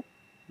uruzinduko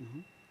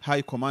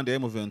high command ya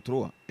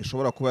M23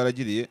 ishobora kuba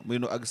yaragiriye muri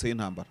no axe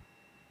y'intambara.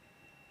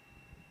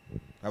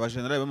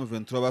 Abajenerali ba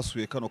M23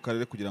 basuye kano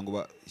karere kugira ngo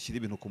bashyire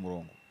ibintu ku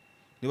murongo,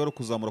 niba ari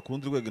kuzamura ku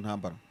rundi rwego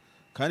intambara.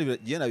 Kandi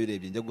giye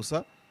nabirebye njya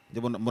gusa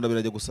mbona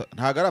birajya gusa,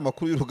 ntago ari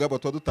amakuru y'urugamba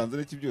tuba dutanze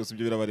n'iki byose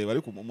ibyo birabareba,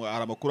 ariko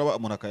hari amakuru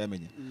umuntu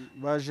akayamenya.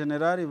 Ba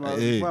generali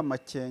ba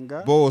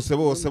Makenga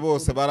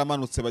bose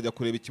baramanutse bajya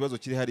kureba ikibazo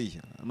kiri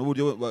hariya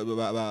n'uburyo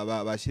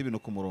bashyira ibintu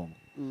ku murongo.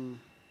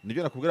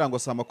 Nibyo nakubwira ngo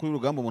sa amakuru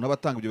y'urugamba umuntu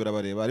abatanga ibyo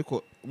birabareba,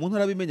 ariko umuntu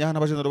arabimenya hano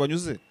abajenerali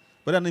banyuze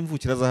bariya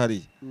n'imvukira za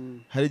hariya.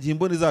 Hari igihe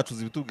imboni zacu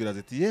zibitubwira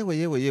ziti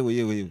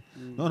yewe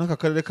none aka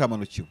karere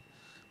kamanukiwe.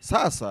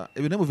 Sasa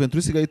ibintu M23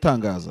 isigaye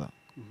itangaza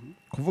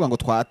kuvuga ngo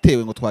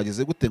twatewe, ngo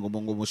twageze gute, ngo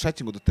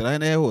mushaki ngo dutera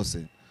hene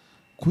hose,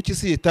 kuki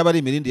si itaba ari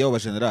imirindi y'abo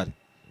bajenerali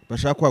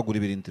bashaka kwagura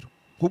ibirindiro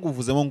kuko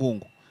uvuzemo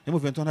Ngungu.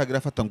 M23 ntagira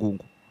afata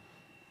Ngungu,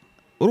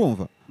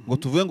 urumva ngo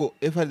tuvuge ngo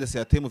FARDC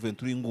yateye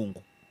M23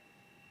 Ngungu.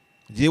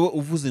 Jewe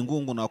uvuze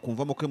Ngungu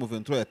nakumvamo ko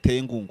M23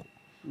 yateye Ngungu,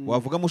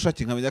 wavuga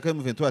mushaki nkamenya ko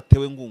M23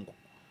 yatewe Ngungu.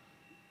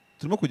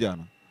 Turimo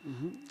kujyana.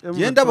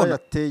 Genda bona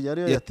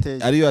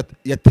ariyo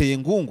yateye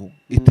Ngungu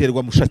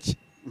iterwa mushaki.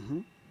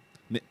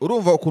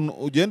 Urumva ukuntu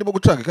ugenda bo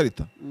gucanga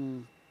ikarita.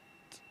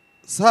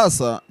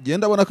 Sasa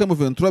genda bona ko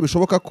M23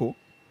 bishoboka ko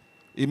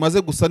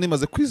imaze gusa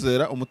nimaze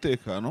kwizera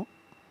umutekano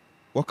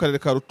w'akarere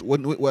ka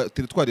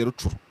territoire ya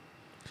Rucuru,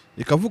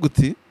 ikavuga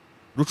uti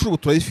Rucuru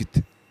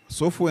turayifite,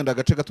 sofu wenda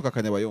agace gato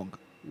kakanyabayonga.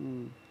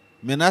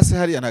 Menace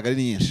hariya ntago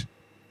ari nyinshi,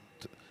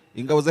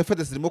 ingabo za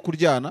FARDC zirimo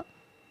kuryana,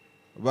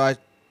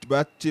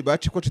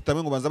 baciko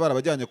citamwe ngo banza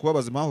barabajyanye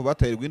kubabaza impamvu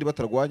bataye Rwindi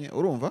batarwanye.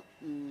 Urumva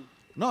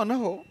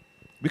noneho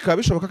bikaba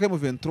bishoboka ko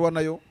M23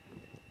 nayo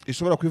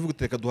ishobora kwivuga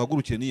iteka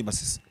duhagurukire n'iyi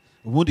Masisi,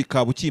 ubundi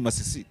kabuki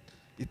Masisi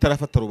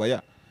itarafata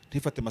Rubaya,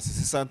 ntifate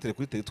Masisi centre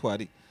kuri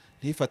territoire,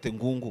 ntifate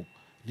Ngungu,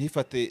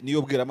 ntifate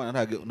niyo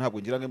Bweramana, ntabwo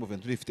ngira ngo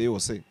M23 ifite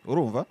yose.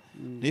 Urumva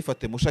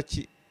ntifate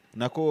Mushaki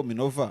nako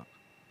Minova,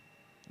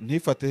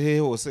 ntifate hehe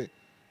hose.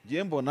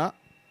 Ngiye mbona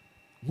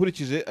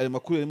nkurikije ayo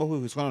makuru yarimo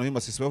hwiswana no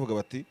Masisi bavuga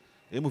bati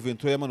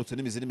M23 yamanutse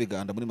n'imizi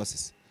n'imiganda muri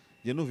Masisi.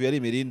 Ngiye nuvu yari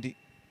imirindi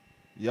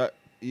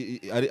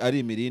ari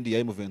imirindi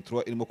ya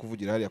M23 irimo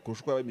kuvugira hariya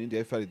kurushwa imirindi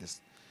ya FARDC.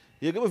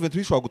 Yego M23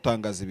 ishobora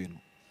gutangaza ibintu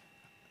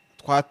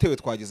twatewe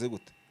twageze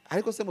gute,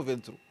 ariko se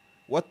M23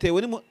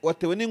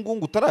 watewe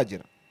n'Ingungu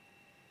utaragera.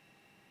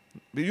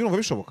 Birumva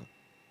bishoboka?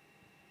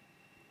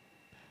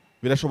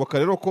 Birashoboka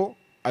rero ko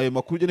ayo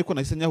makuru je niko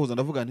nahise nyahuza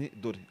ndavuga nti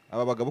dore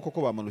aba bagabo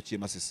koko bamanukiye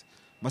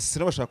Masisi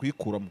nabashaka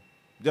kuyikuramo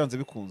byanze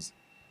bikunze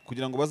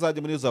kugira ngo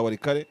bazajye muri za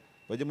Warikare,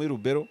 bajye muri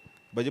Rubero,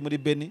 bajye muri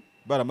Beni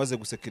baramaze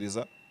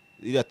gusekeriza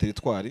iriya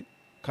territoire.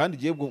 Kandi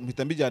giye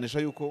mpita mbijyanisha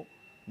yuko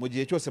mu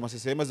gihe cyose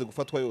Masisi yamaze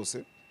gufatwa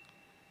yose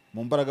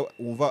mu mbaraga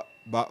umva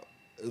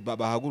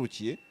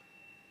bahagurukiye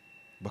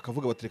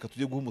bakavuga batereka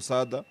tujye guha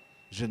umusada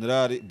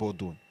General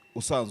Bodon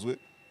usanzwe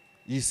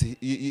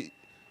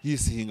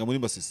yisihinga muri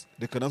Masisi,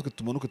 reka natwe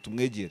tumanuke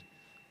tumwegere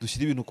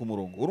dushyira ibintu ku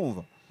murongo.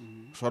 Urumva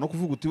ushobora no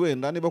kuvuga uti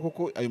wenda niba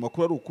koko ayo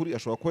makuru ari ukuri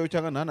ashobora kubayo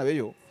cyangwa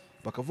ntanabeyo,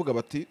 bakavuga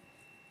bati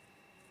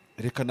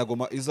reka na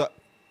Goma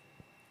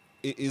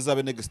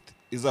izabe next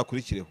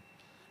izakurikireho.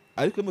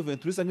 Ariko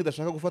M23 isa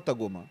nk'idashaka gufata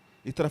Goma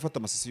itarafata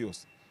Masisi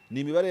yose.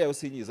 Ni imibare yawe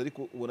sinyiza,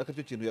 ariko ubona ko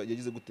cyo kintu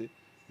yagize gute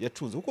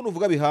yacunze, kuko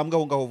nuvuga bihambwa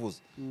aho ngaho vuze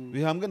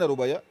bihambwe na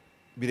Rubaya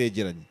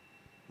biregeranye.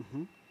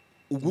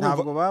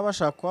 Ntabwo baba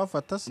bashaka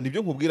kuhafata se.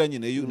 Nibyo nkubwira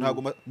nyine,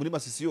 ntabwo muri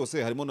Masisi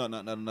yose harimo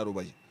na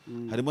Rubaya,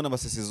 harimo na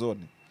Masisi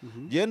zone.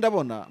 Genda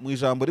bona mu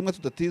ijambo rimwe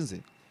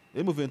tudatinze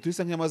M23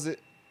 isa nk'yamaze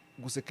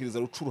gusekiriza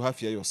Rucuru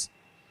hafi ya yose,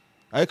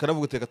 ariko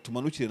aravuga uteka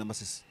tumanukire na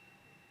Masisi.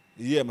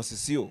 Iye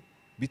Masisi yo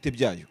bite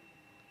byayo,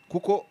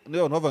 kuko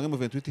niba abantu bavanga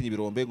M23 itinya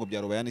ibirombe ngo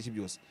bya Rubaya n'iki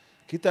byose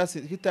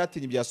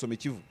kitatinya byasome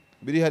Kivu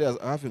biri hari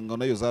hafi ngo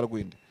nayo za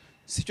Rwinde.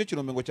 Si cyo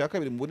kirombe ngo cya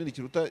kabiri mu bunini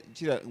kiruta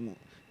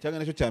cyangwa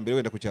n'icyo cya mbere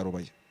wenda ku cya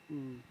Rubaya.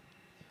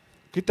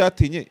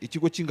 Kitatinye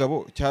ikigo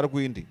cy'ingabo cya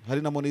Rwindi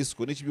hari na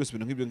Monisco n'iki byose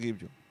ibintu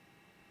nk'ibyo.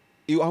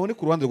 aho ni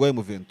ku ruhande rwa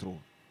M23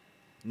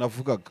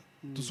 navugaga.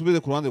 Dusubire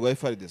ku ruhande rwa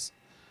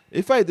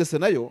FARDC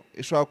nayo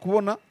ishobora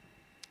kubona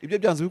ibyo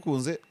byanze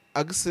bikunze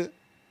agise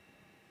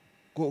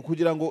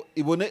kugira ngo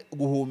ibone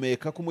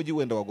guhumeka k'umujyi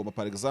wenda wagomba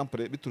par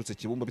exemple biturutse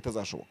Kibumba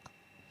bitazashoboka.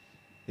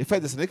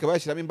 FARDC nayo ikaba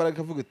yashyiramo imbaraga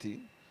ikavuga iti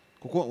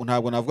kuko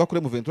ntabwo navuga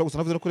kuri M23 gusa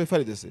navuze no kuri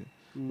FARDC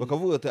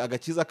bakavuga ati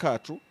agakiza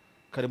kacu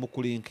kare mu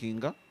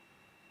kulinkinga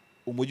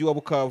umujyi wa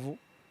Bukavu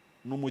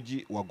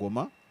n'umujyi wa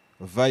Goma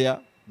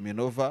via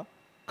Minova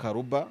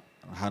Karuba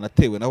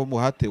hanatewe nabo mu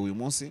hatewe uyu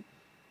munsi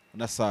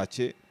na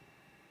Sake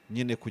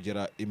nyine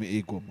kugera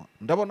igoma.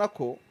 Ndabona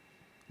ko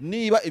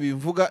niba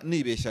ibimvuga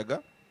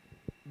nibeshyaga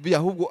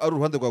ahubwo ari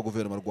uruhande rwa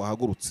guverinoma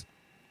rwahagurutse.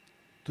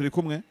 Turi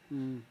kumwe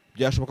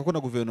byashoboka ko na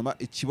guverinoma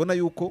ikibona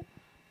yuko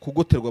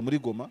kugoterwa muri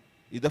Goma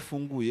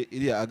idafunguye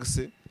iriya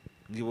agse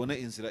ngibone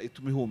inzira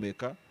ituma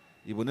ihumeka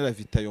ibonera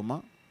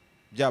vitayoma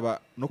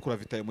byaba no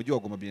kuravitaye umujyi wa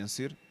Goma bien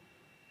sûr,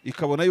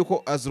 ikabona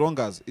yuko as long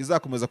as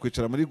izakomeza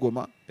kwicara muri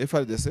Goma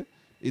FARDC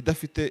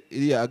idafite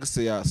iriya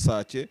agse ya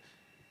Sake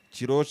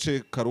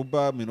Kiroche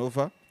Karuba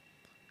Minova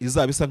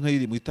izabisa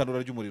nk'iri mu itanura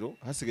ry'umuriro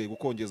hasigaye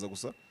gukongeza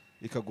gusa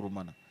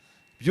ikagurumana.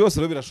 Byose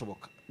rero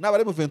birashoboka.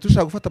 Nabare mu 20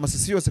 ushaka gufata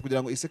amasisi yose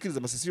kugira ngo isekirize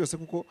amasisi yose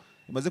kuko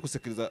imaze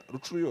kusekiriza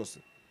rucuru yose.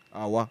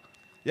 Awa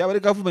yaba ari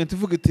government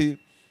ivuga iti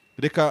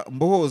reka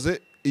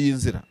mbohoze iyi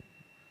nzira.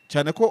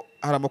 Cyane ko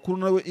hari amakuru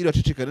nawe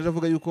iracicikanije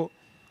avuga yuko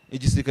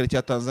igisirikare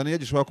cya Tanzania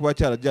gishobora kuba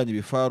cyarajyanye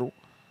ibifaru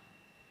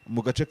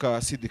mu gace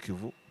ka Sud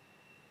Kivu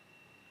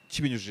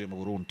kibinyujije mu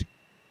Burundi.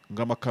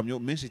 Ngamakamyo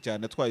menshi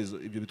cyane atwaye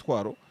ibyo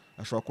bitwaro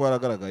ashobora kuba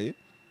yaragaragaye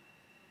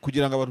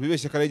kugira ngo abantu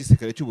bibeshye kare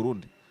igisirikare cy'u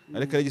Burundi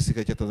ariko ari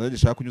igisirikare cya Tanzania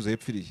gishaka kunyuza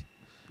hepfiriye.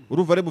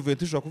 Urumva ari mu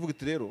 20 ushobora kuvuga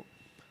iti rero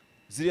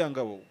ziriya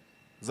ngabo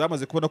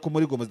zamaze kubona ko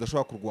muri Goma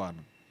zidashobora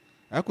kurwana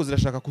ariko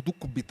zirashaka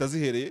kudukubita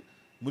zihereye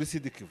muri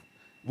Sud Kivu.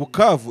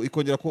 Bukavu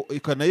ikongera ko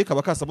ikanaye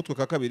kaba kasa mutwe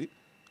ka kabiri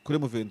kuri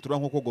mu 23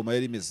 nkuko Goma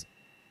yari imeze.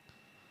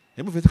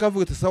 M23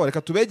 kavuga iti sawa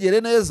reka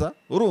tubegere neza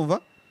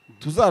urumva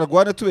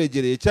tuzarwane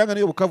tubegereye cyangwa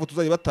niyo Bukavu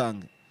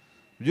tuzayibatange.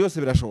 Byose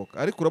birashoboka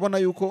ariko urabona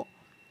yuko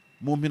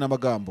mu mpina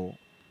magambo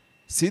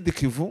Sud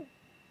Kivu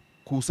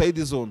ku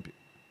side zombi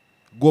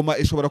Goma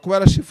ishobora kuba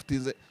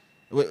yarashiftinze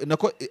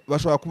nako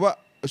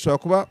bashobora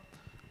kuba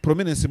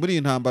prominence muri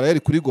intambara yari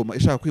kuri Goma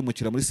ishaka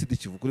kwimukira muri Sud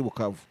Kivu kuri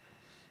Bukavu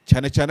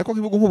cyane cyane ko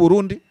nk'ibihugu nk'u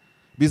Burundi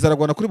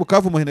bizaragwana kuri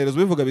Bukavu muhenerezo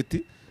bivuga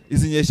biti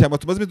izi nyeshyamba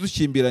tumaze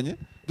dukimbiranye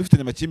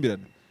dufitanye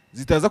amakimbirane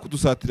zitaza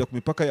kudusatira ku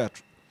mipaka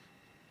yacu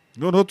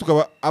noneho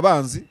tukaba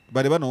abanzi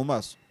barebana mu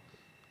maso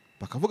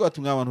bakavuga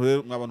bati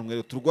mwabantu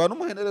mwere turwana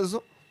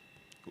umuhenerezo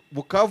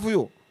Bukavu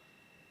yo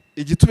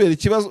igitubera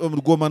ikibazo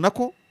Goma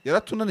nako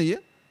yaratunaniye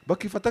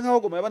bakifata nkaho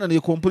Goma yabananiye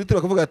complete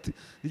bakavuga ati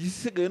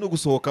igisigaye no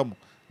gusohokamo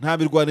nta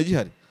mirwane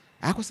gihari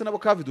ariko se nabo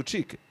Bukavu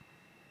ducike.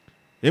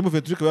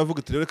 M23 kabavuga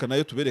ati reka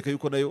nayo tubereka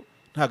yuko nayo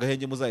nta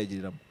gahenge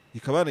muzayigiriramo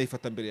ikabana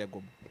yifata mbere ya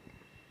Goma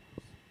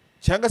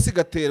cyangwa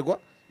sigaterwa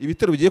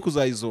ibitero bigiye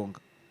kuzayizonga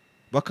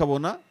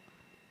bakabona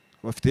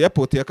bafite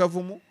airport ya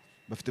Kavumu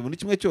bafite muri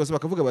kimwe cyose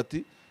bakavuga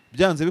bati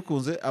byanze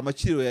bikunze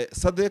amakiro ya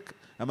SADC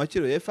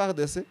amakiro ya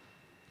FARDC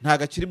nta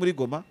gakiri muri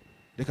Goma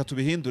reka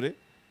tubihindure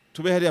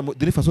tube hari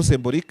de façon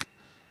symbolique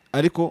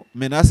ariko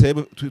menace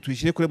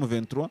tuyishyire kuri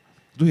M23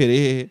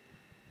 duhereye hehe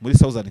muri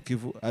Southern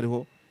Kivu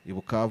ariho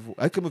ibukavu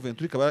ariko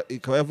M23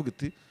 ikaba yavuga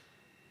iti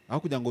aho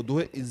kugira ngo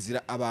duhe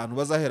inzira abantu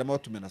bazaheramo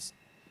batumenasa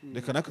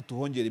reka naka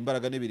tuhongera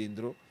imbaraga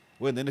n'ibirindiro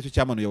wenda nicyo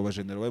cyamanuye abo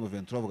bagenero wa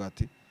M23 bavuga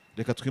ati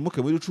reka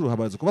twimuke muri rucuru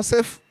habaze kuba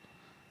safe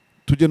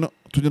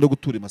tujye no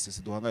gutura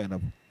Masisi duhangaye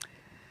nabo.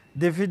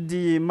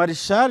 David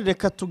Marshal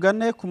reka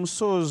tugane ku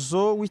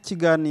musozo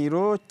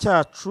w'ikiganiro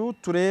cyacu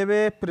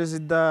turebe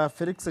Perezida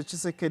Felix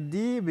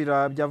Tshisekedi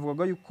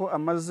byavugaga yuko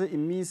amaze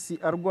iminsi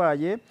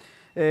arwaye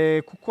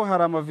kuko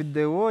hari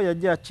amavideo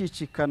yagiye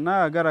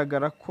acicikana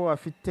agaragara ko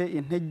afite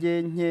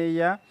intege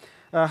nkeya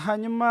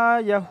hanyuma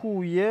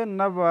yahuye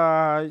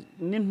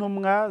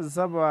n'intumwa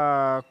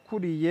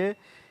z'abakuriye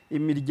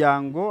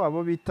imiryango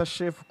abo bita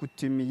chef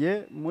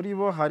coutumier muri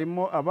bo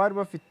harimo abari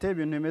bafite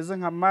ibintu bimeze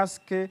nka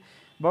masque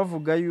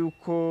bavuga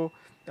yuko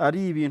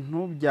ari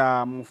ibintu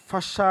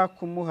byamufasha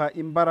kumuha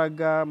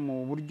imbaraga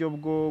mu buryo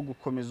bwo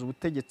gukomeza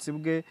ubutegetsi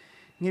bwe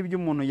nk'ibyo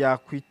umuntu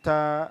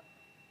yakwita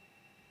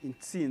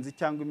intsinzi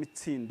cyangwa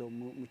imitsindo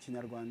mu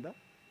Kinyarwanda.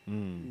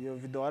 Iyo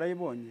video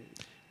warayibonye?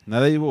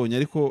 Narayibonye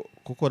ariko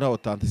kuko nta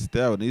authenticité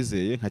yawe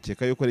nizeye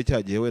nkakeka yuko ari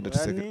cyagiye wenda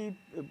Tshisekedi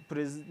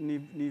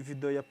ni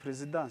video ya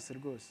presidence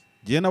rwose.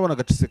 Giye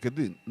nabonaga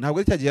Tshisekedi ntabwo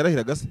ari cyagiye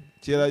yarahiraga se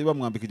kera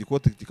bamwambika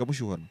igikote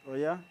kikamushyuhana.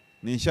 Oya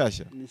ni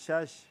inshyashya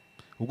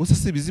ubwo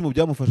se ibizimu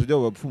byamufasha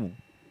byabo bapfumu.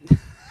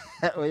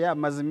 Oya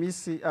maze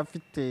iminsi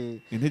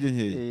afite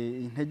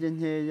intege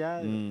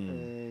nkeya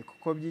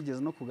kuko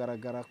byigeze no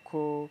kugaragara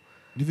ko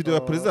ni video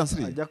ya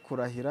presidence ajya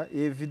kurahira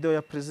video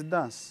ya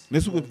presidence.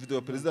 Nese ubwo video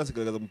ya presidence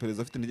igaragaza mu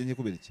perezida afite intege nke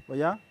kubera iki?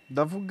 Oya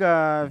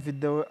ndavuga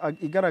video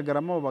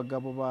igaragaramo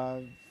abagabo ba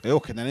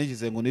okay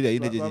nanigize ngo niriya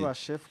y'intege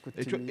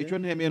nke icyo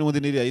ntemeye n'undi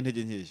niriya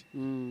y'intege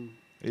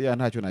nkeya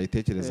ntacyo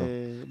nayitekerezaho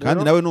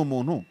kandi nawe ni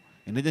umuntu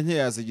intege nke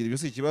yazigira ibyo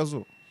si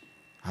ikibazo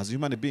hazi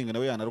human being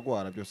nawe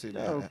yanarwara byose.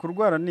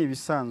 Kurwara ni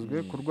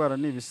ibisanzwe, kurwara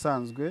ni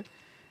ibisanzwe.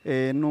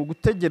 Ni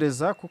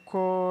ugutegereza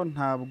kuko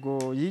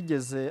ntabwo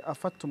yigeze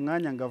afata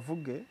umwanya ngo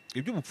avuge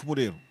iby'ubupfumu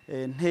rero.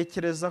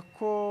 Ntekereza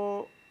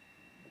ko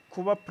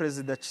kuba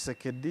Perezida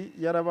Tshisekedi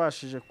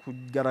yarabashije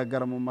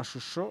kugaragara mu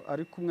mashusho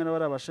ari kumwe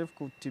n'abari abashefu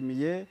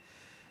kutimiye,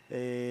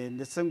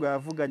 ndetse ngo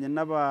yavuganye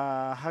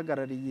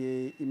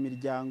n'abahagarariye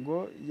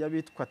imiryango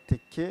y'abitwa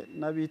teke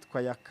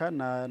n'abitwa yaka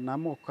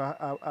n'amoko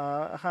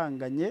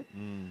ahanganye.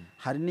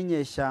 Hari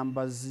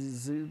n'inyeshyamba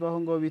zibaho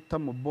ngo bita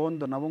mu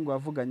bondo, nabo ngo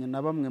yavuganye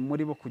na bamwe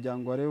muri bo kugira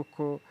ngo arebe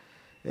ko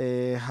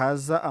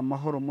haza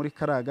amahoro muri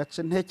kariya gace.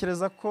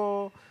 Ntekereza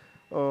ko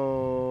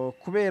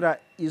kubera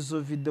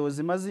izo video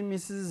zimaze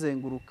iminsi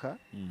zizenguruka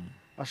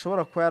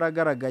ashobora kuba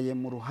yaragaragaye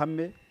mu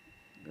ruhame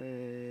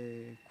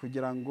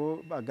kugira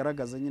ngo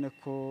agaragaze nyine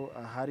ko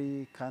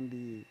ahari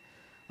kandi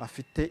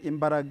afite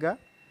imbaraga.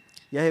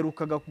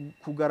 Yaherukaga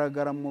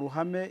kugaragara mu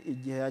ruhame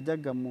igihe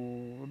yajyaga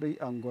muri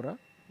Angola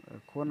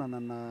kubonana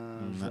na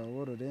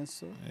Joao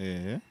Lorenzo,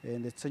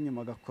 ndetse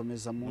nyuma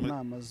agakomeza mu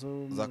nama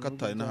zo za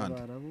Katari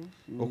n'ahandi.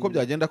 Uko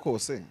byagenda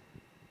kose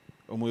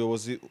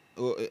umuyobozi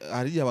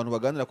hari abantu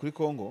baganira kuri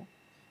Congo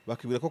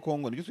bakibwira ko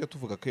Congo nibyo tujya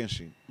tuvuga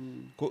kenshi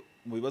ko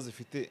mu bibazo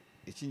ifite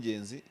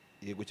icy'ingenzi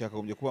yego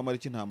cyakagombye kuba mari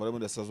cy'intambara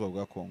muri Asazuba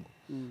bwa Congo,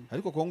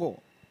 ariko Congo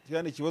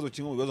cyane ikibazo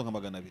kimwe mu bibazo nka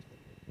 200.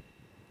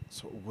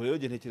 So ubwo rero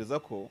ntekereza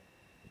ko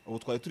ubu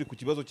twari turi ku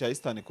kibazo cya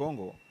Eastern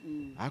Congo,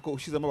 ariko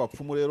ushizemo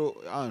abapfumu rero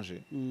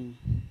anje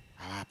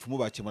abapfumu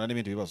bakemura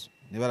n'ibindi bibazo.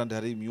 Niba randi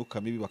hari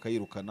imyuka mibi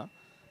bakayirukana,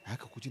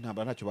 ariko kuki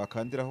intambara ntacyo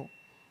bakandiraho.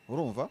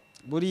 Urumva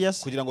buriya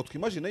kugira ngo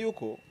twimagine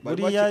yuko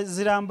buriya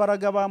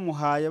zirambaraga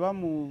bamuhaye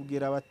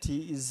bamubwira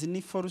bati izi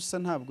ni force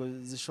ntabwo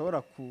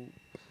zishobora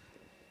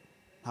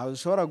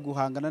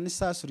guhangana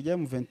n'isasu rya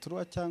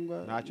M23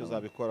 cyangwa ntacyo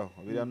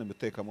zabikoraho. Biriya ni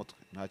muteka mutwe,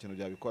 nta kintu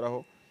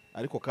byabikoraho.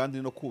 Ariko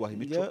kandi no kubaha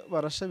imico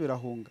barashe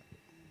birahunga,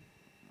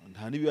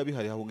 nta nibiba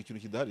bihari hahunga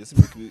ikintu kidahari. Ese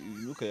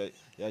imyuka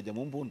yajya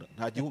mu mbunda,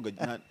 nta gihunga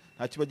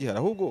nta kiba gihari.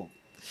 Ahubwo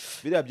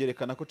biriya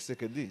byerekana ko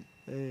Tshisekedi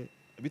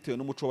bitewe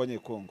n'umuco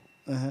w'abanyekongo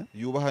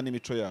yubaha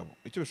n'imico yabo.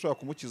 Icyo bishobora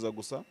kumukiza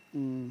gusa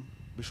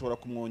bishobora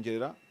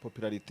kumwongerera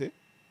popularité,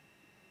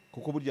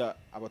 kuko burya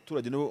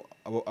abaturage nibo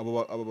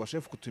abo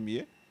bashefu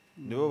kutumiye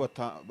nibo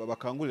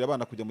bakangurira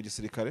abana kujya mu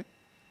gisirikare,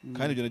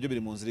 kandi ibyo nabyo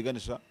biri mu nzira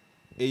iganisha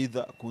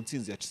either ku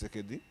ntsinzi ya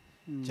Tshisekedi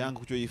cyangwa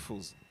kucyo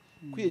yifuza.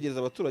 Kwiyegereza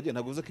abaturage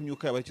ntabwo bivuze ko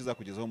imyuka yabo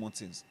kizakugezaho mu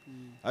ntsinzi,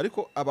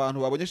 ariko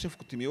abantu babonye shefu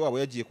kutumiye wabo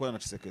yagiye kubana na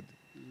Tshisekedi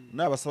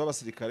n'abasaba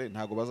abasirikare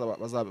ntabwo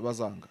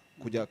bazanga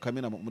kujya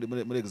kamena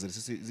muri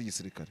exercice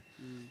z'igisirikare.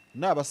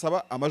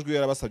 N'abasaba amajwi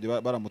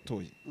yarabasabye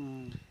baramutoye.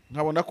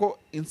 Nkabona ko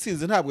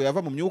intsinzi ntabwo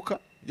yava mu myuka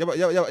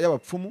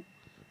y'abapfumu,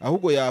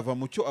 ahubwo yava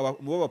mu cyo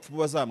mu bapfumu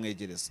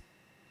bazamwegereza.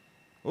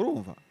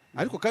 Urumva?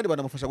 Ariko kandi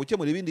banamufasha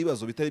gukemura ibindi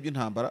bibazo bitari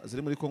by'intambara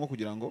ziri muri Congo,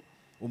 kugira ngo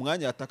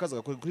umwanya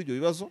yatakazaga kuri ibyo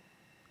bibazo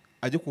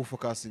ajye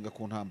kufokasinga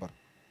ku ntambara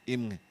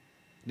imwe.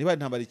 Niba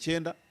intambara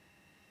 9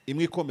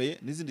 imwe ikomeye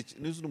n'izindi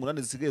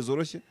 8 zisigaye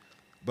zoroshye,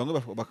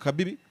 bamwe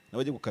bakabibi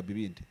n'abajye gukaba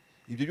ibindi.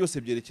 Ibyo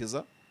byose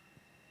byerekeza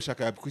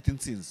shaka yakwita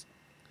intsinzi,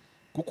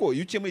 kuko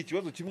iyo ukemuye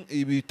ikibazo kimwe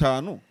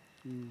 5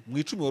 mu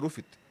 10 wari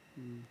ufite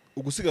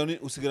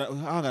usigara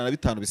hangana na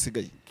 5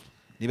 bisigaye.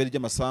 Niba ari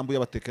ry'amasambu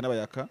y'abateke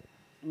n'abayaka,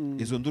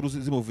 izo nduru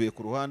zimuvuye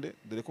ku ruhande,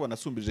 dore ko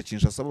banasumbirije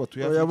Kinshasa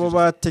batuye hafi. Abo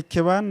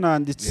bateke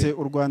bananditse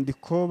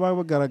urwandiko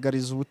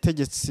bagaragariza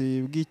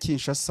ubutegetsi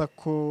bw'Kinshasa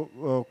ko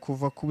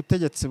kuva ku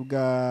butegetsi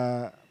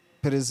bwa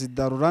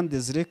Perezida Luanda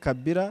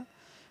Kabila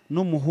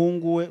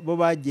n'umuhungu we bo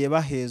bagiye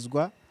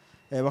bahezwa,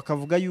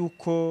 bakavuga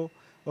yuko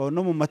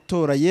no mu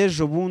matora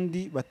y'ejo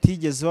bundi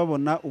batigeze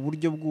babona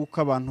uburyo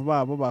bw'uko abantu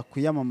babo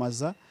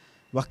bakwiyamamaza,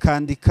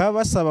 bakandika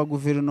basaba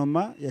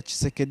guverinoma ya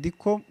Tshisekedi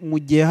ko mu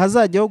gihe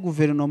hazajyaho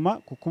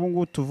guverinoma, kuko ubu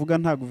ngubu tuvuga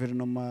nta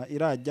guverinoma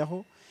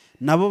irajyaho,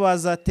 nabo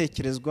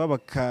bazatekerezwa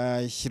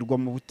bakashyirwa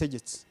mu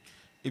butegetsi.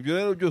 Ibyo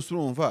rero byose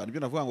urumva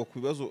nibyo navuga ngo ku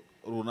bibazo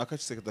runaka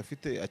Tshisekedi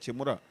afite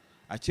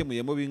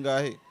akemuyemo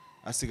bingahe,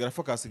 asigara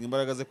fokasinga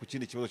imbaraga ze ku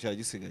kindi kibazo cyari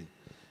gisigaye.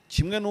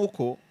 Kimwe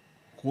nuko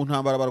ku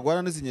ntambara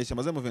barwana n'izinyeshya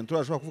maze M23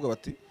 ashobora kuvuga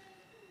bati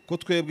ko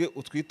twebwe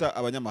utwita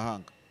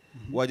abanyamahanga,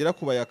 wagera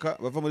kubayaka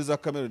bava muri za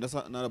Cameroon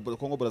na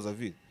Congo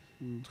Brazzaville,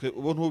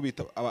 ubo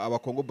ntubita aba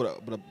Congo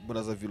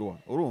Brazzaville.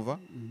 Urumva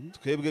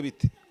twebwe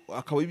bite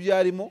akaba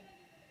ibyarimo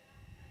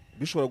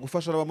bishobora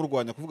gufasha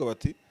n'abamurwanya kuvuga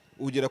bati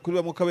ugera kuri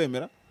bamwe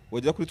kabemera,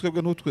 wagera kuri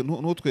twebwe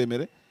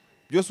ntutwemere,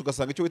 byose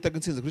ugasanga icyo witaga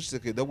intsinzi kuri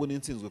Tshisekedi ahubwo ni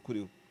intsinzwe kuri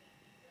we.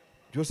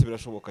 Byose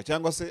birashoboka,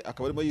 cyangwa se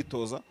akaba arimo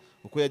yitoza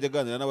uko yajya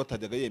aganira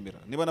n'abatajyaga yemera.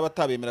 Niba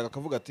n'abatabemeraga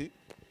akavuga ati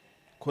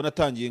ko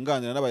natangiye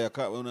inganira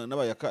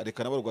n'abayaka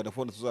reka nabo Rwanda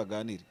fond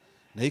tuzaganire,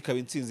 naho ikaba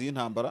intsinzi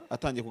y'intambara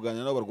atangiye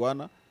kuganira nabo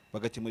barwana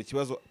bagakemura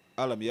ikibazo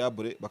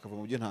alamiyabure bakava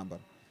mu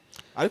by'intambara.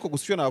 Ariko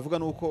gusa icyo navuga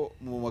nuko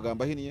mu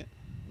magambo ahinnye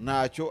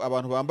ntacyo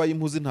abantu bambaye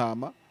impuzi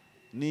ntama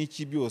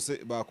n'iki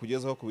byose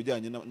bakugezaho ku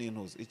bijyanye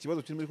n'intuzi.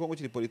 Ikibazo kiri muri Congo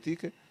kiri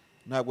politique,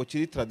 ntabwo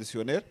kiri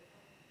traditionnel.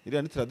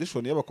 Iriya ni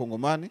tradition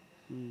y'abakongomani,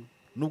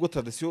 nubwo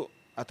tradition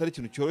atari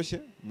ikintu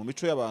cyoroshye mu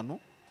mico y'abantu,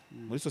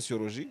 muri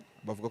sociology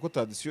bavuga ko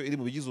tradition iri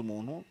mu bigize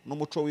umuntu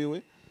n'umuco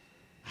wiwe,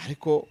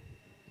 ariko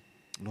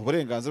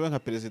n'uburenganzira nka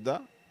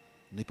perezida,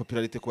 ni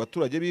popularité ku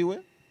baturage biwe,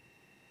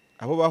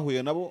 abo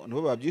bahuye nabo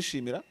nibo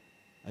babyishimira,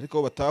 ariko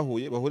abo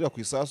batahuye bahurira ku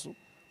isasu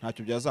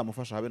ntacyo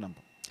byazamufasha habe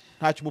namba,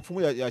 ntacyo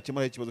umupfumu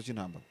yakemura ikibazo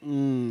cy'intambara.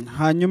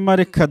 Hanyuma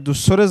reka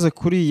dusoreze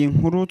kuri iyi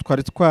nkuru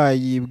twari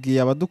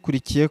twayibwiye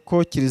abadukurikiye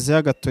ko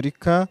Kiliziya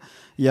Gatolika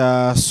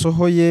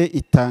yasohoye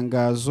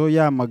itangazo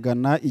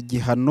yamagana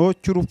igihano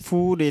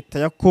cy'urupfu leta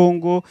ya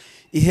Kongo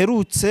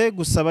iherutse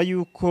gusaba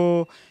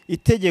yuko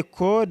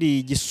itegeko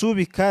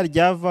rigisubika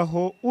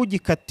ryavaho,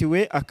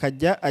 ugikatiwe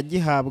akajya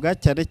agihabwa,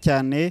 cyane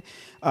cyane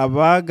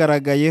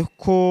abagaragaye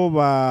ko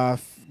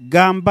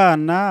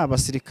bagambana,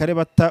 abasirikare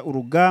bata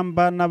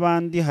urugamba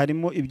n'abandi,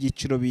 harimo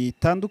ibyiciro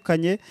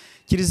bitandukanye.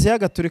 Kiliziya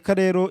Gatolika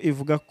rero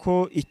ivuga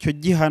ko icyo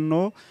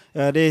gihano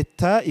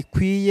leta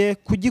ikwiye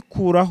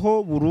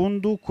kugikuraho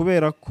burundu,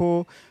 kubera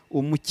ko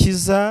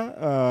umukiza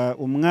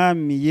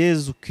umwami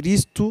Yezu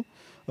Kristu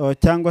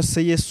cyangwa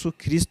se Yesu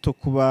Kristo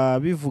kuba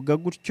bivuga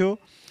gutyo,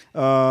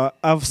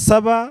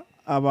 asaba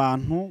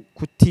abantu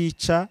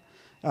kutica.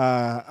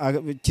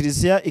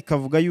 Kiliziya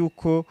ikavuga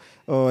yuko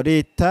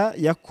leta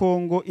ya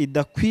Kongo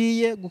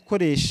idakwiye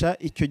gukoresha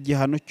icyo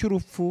gihano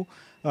cy'urupfu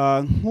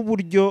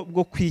nk'uburyo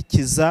bwo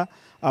kwikiza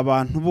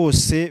abantu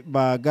bose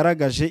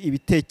bagaragaje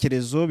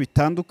ibitekerezo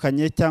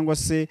bitandukanye cyangwa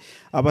se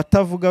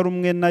abatavuga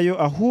rumwe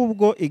nayo,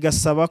 ahubwo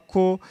igasaba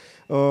ko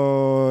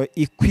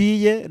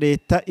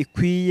leta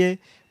ikwiye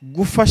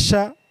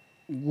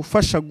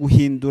gufasha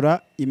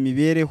guhindura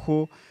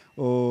imibereho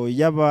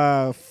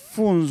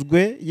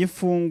y'abafunzwe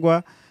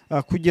y'imfungwa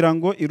kugira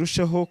ngo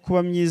irusheho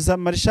kuba myiza.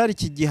 Marshal,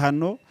 iki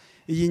gihano,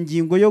 iyi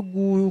ngingo yo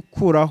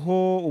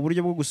gukuraho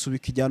uburyo bwo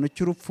gusubika igihano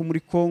cy'urupfu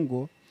muri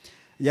Kongo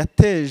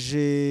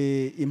yateje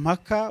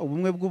impaka.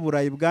 Ubumwe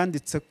bw'Uburayi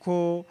bwanditse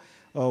ko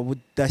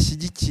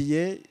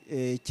budashyigikiye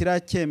kiriya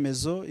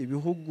cyemezo.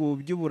 Ibihugu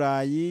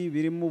by'Uburayi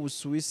birimo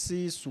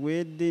Ubusuwisi,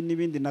 Suwede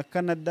n'ibindi na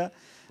Canada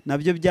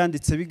nabyo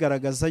byanditse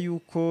bigaragaza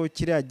yuko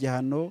kiriya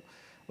gihano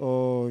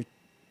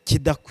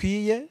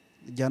kidakwiye,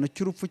 igihano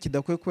cy'urupfu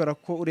kidakwiye, kubera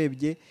ko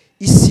urebye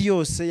isi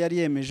yose yari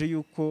yemeje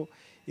yuko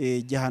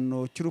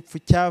igihano cy'urupfu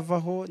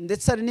cyavaho,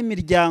 ndetse hari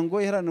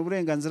n'imiryango iharanira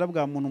uburenganzira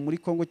bwa muntu muri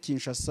Congo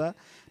Kinshasa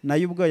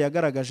nayo ubwo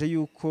yagaragaje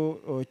yuko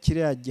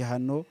kiriya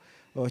gihano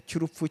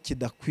cy'urupfu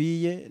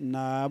kidakwiye.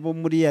 Nabo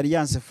muri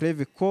Alliance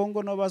Fleuve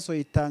Congo no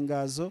basohoye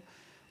itangazo.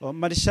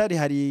 Marshal,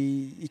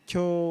 hari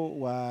icyo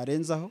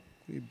warenzaho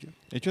kuri ibyo?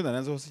 Icyo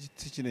narenzaho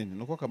si kinini,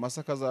 nuko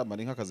Kamasa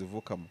kazamara inka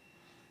kazivukamo.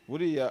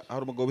 Buriya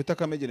hari umugabo bita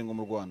Kamegere ngo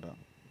mu Rwanda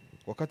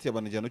wakati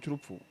yabana igihano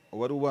cy'urupfu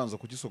wari ubanza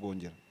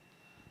kukisogongera.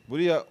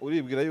 Buriya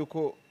uribwira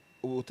yuko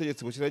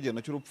ubutegetsi bukira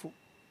igihano cy'urupfu,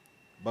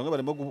 bamwe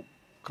barimo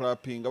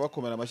guklapinga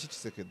bakomera amashyi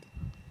Tshisekedi,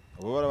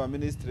 abo bari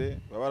abaministre,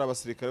 bari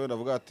abasirikare,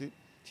 bavuga ati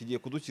kigiye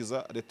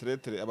kudukiza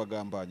retraite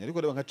abagambanya.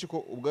 Ariko reba nka Ciko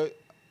ubwo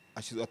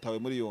atawe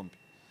muri yombi,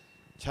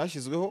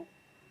 cyashyizweho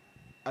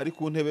ari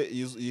ku ntebe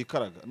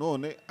yikaraga,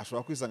 none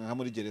ashobora kwisanga nka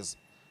muri gereza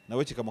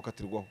nawe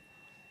kikamukatirwaho.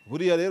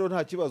 Buriya rero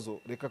nta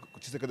kibazo, reka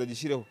Tshisekedi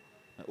agishyireho,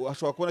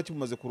 ashobora kubona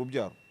kimumaze ku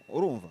rubyaro,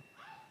 urumva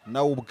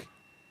nawe ubwe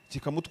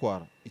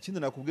kikamutwara. Ikindi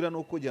nakubwira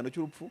nuko igihano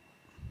cy'urupfu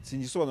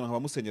singisobanura nka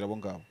bamusenyera abo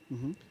ngabo.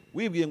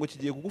 Wibwiye ngo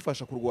kigiye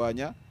kugufasha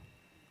kurwanya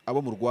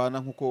abo murwana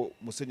nkuko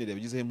musenyeri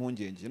yabigizeho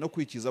impungenge no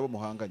kwikiza abo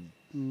muhanganye,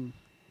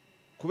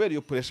 kubera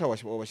iyo pressure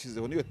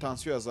wabashyizeho, niyo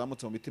tension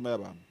yazamutse mu mitima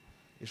y'abantu,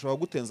 ishobora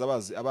gutenza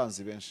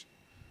abanzi benshi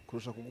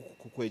kurusha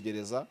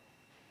kukwegereza.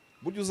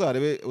 Buryo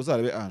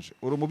uzarebe Ange,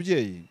 uri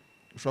umubyeyi,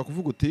 ushobora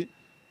kuvuga uti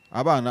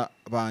abana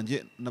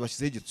banjye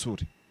nabashyizeho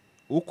igitsure,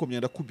 ukomye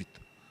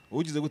ndakubita,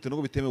 ugize gute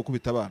nubwo bitemewe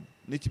gukubita abana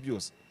n'iki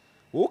byose,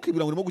 wowe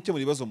ukibwira ngo urimo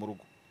gukemura ibibazo mu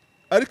rugo,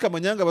 ariko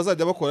amanyanga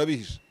bazajya bakora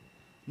bihisha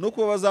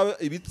nuko bazaba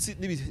ibitsi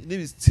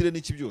n'ibitsire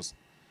n'iki byose.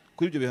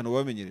 Kuri ibyo bihano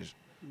babamenyereje,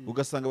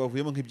 ugasanga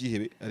bavuyemo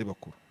nk'ibyihebe ari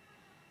bakuru.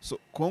 So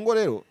Kongo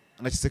rero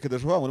na Tshisekedi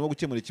ashobora ngo urimo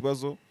gukemura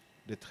ikibazo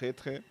de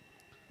traître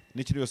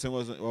n'iki byose,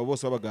 ngo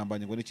bose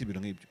babagambanye ngo n'iki bintu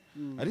nk'ibyo,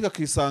 ariko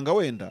akisanga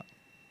wenda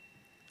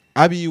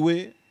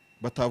abiwe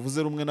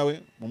batavuze rumwe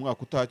nawe mu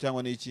mwaka utaha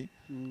cyangwa n'iki,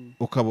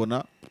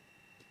 ukabona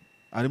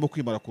arimo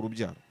kwimara ku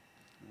rubyaro.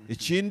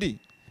 Ikindi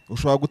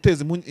ushobora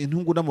guteza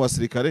intungu mu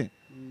basirikare,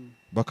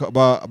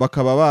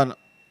 bakaba abana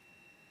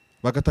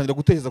bagatangira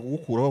gutekereza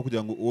kugukuraho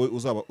kugira ngo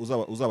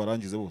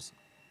uzabarangize bose,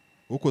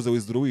 ukoze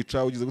wizira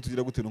wica, ugize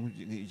gutugira gute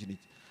iki niki.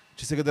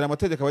 Tshisekedi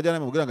amategeko abajyana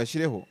mu bwira ngo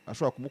ashyireho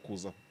ashobora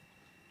kumukuzaho.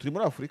 Turi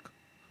muri Afurika,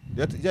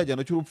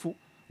 ryajyana cy'urupfu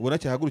ubona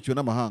cyahagurukiwe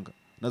n'amahanga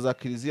na za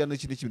Kiliziya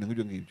n'ikindi kintu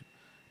nk'ibyo ngibyo,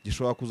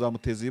 gishobora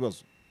kuzamuteza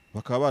ibibazo,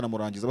 bakaba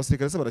banamurangiza.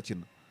 Abasirikare se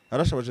barakina,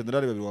 arasha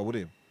abajenerali babiri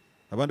wabureba,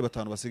 abandi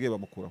batanu basigaye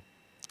bamukuraho.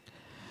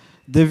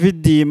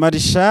 David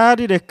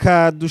Marishari,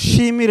 reka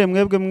dushimire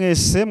mwebwe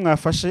mwese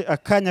mwafashe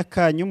akanya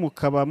kanyu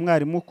mukaba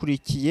mwari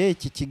mukurikiye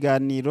iki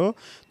kiganiro.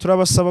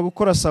 Turabasaba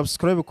gukora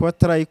subscribe kuba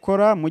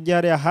tarayikora, mujye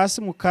hariya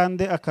hasi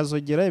mukande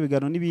akazogera,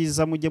 ibiganiro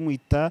nibiza mujye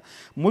muhita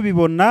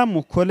mubibona,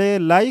 mukore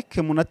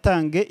like,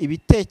 munatange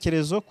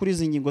ibitekerezo kuri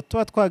izi ngingo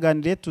tuba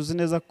twaganiriye. Tuzi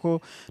neza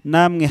ko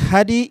namwe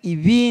hari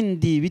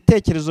ibindi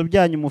bitekerezo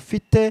byanyu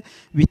mufite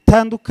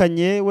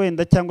bitandukanye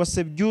wenda cyangwa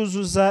se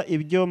byuzuza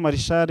ibyo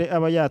Marishari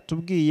aba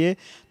yatubwiye.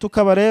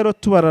 Tukaba rero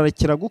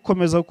tubararekera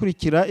gukomeza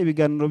gukurikira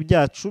ibiganiro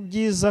byacu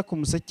byiza ku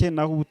Museke,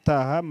 naho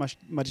ubutaha.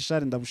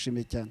 Marishari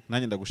ndabushimiye cyane.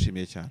 Nanjye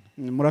ndagushimiye cyane.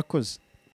 Murakoze.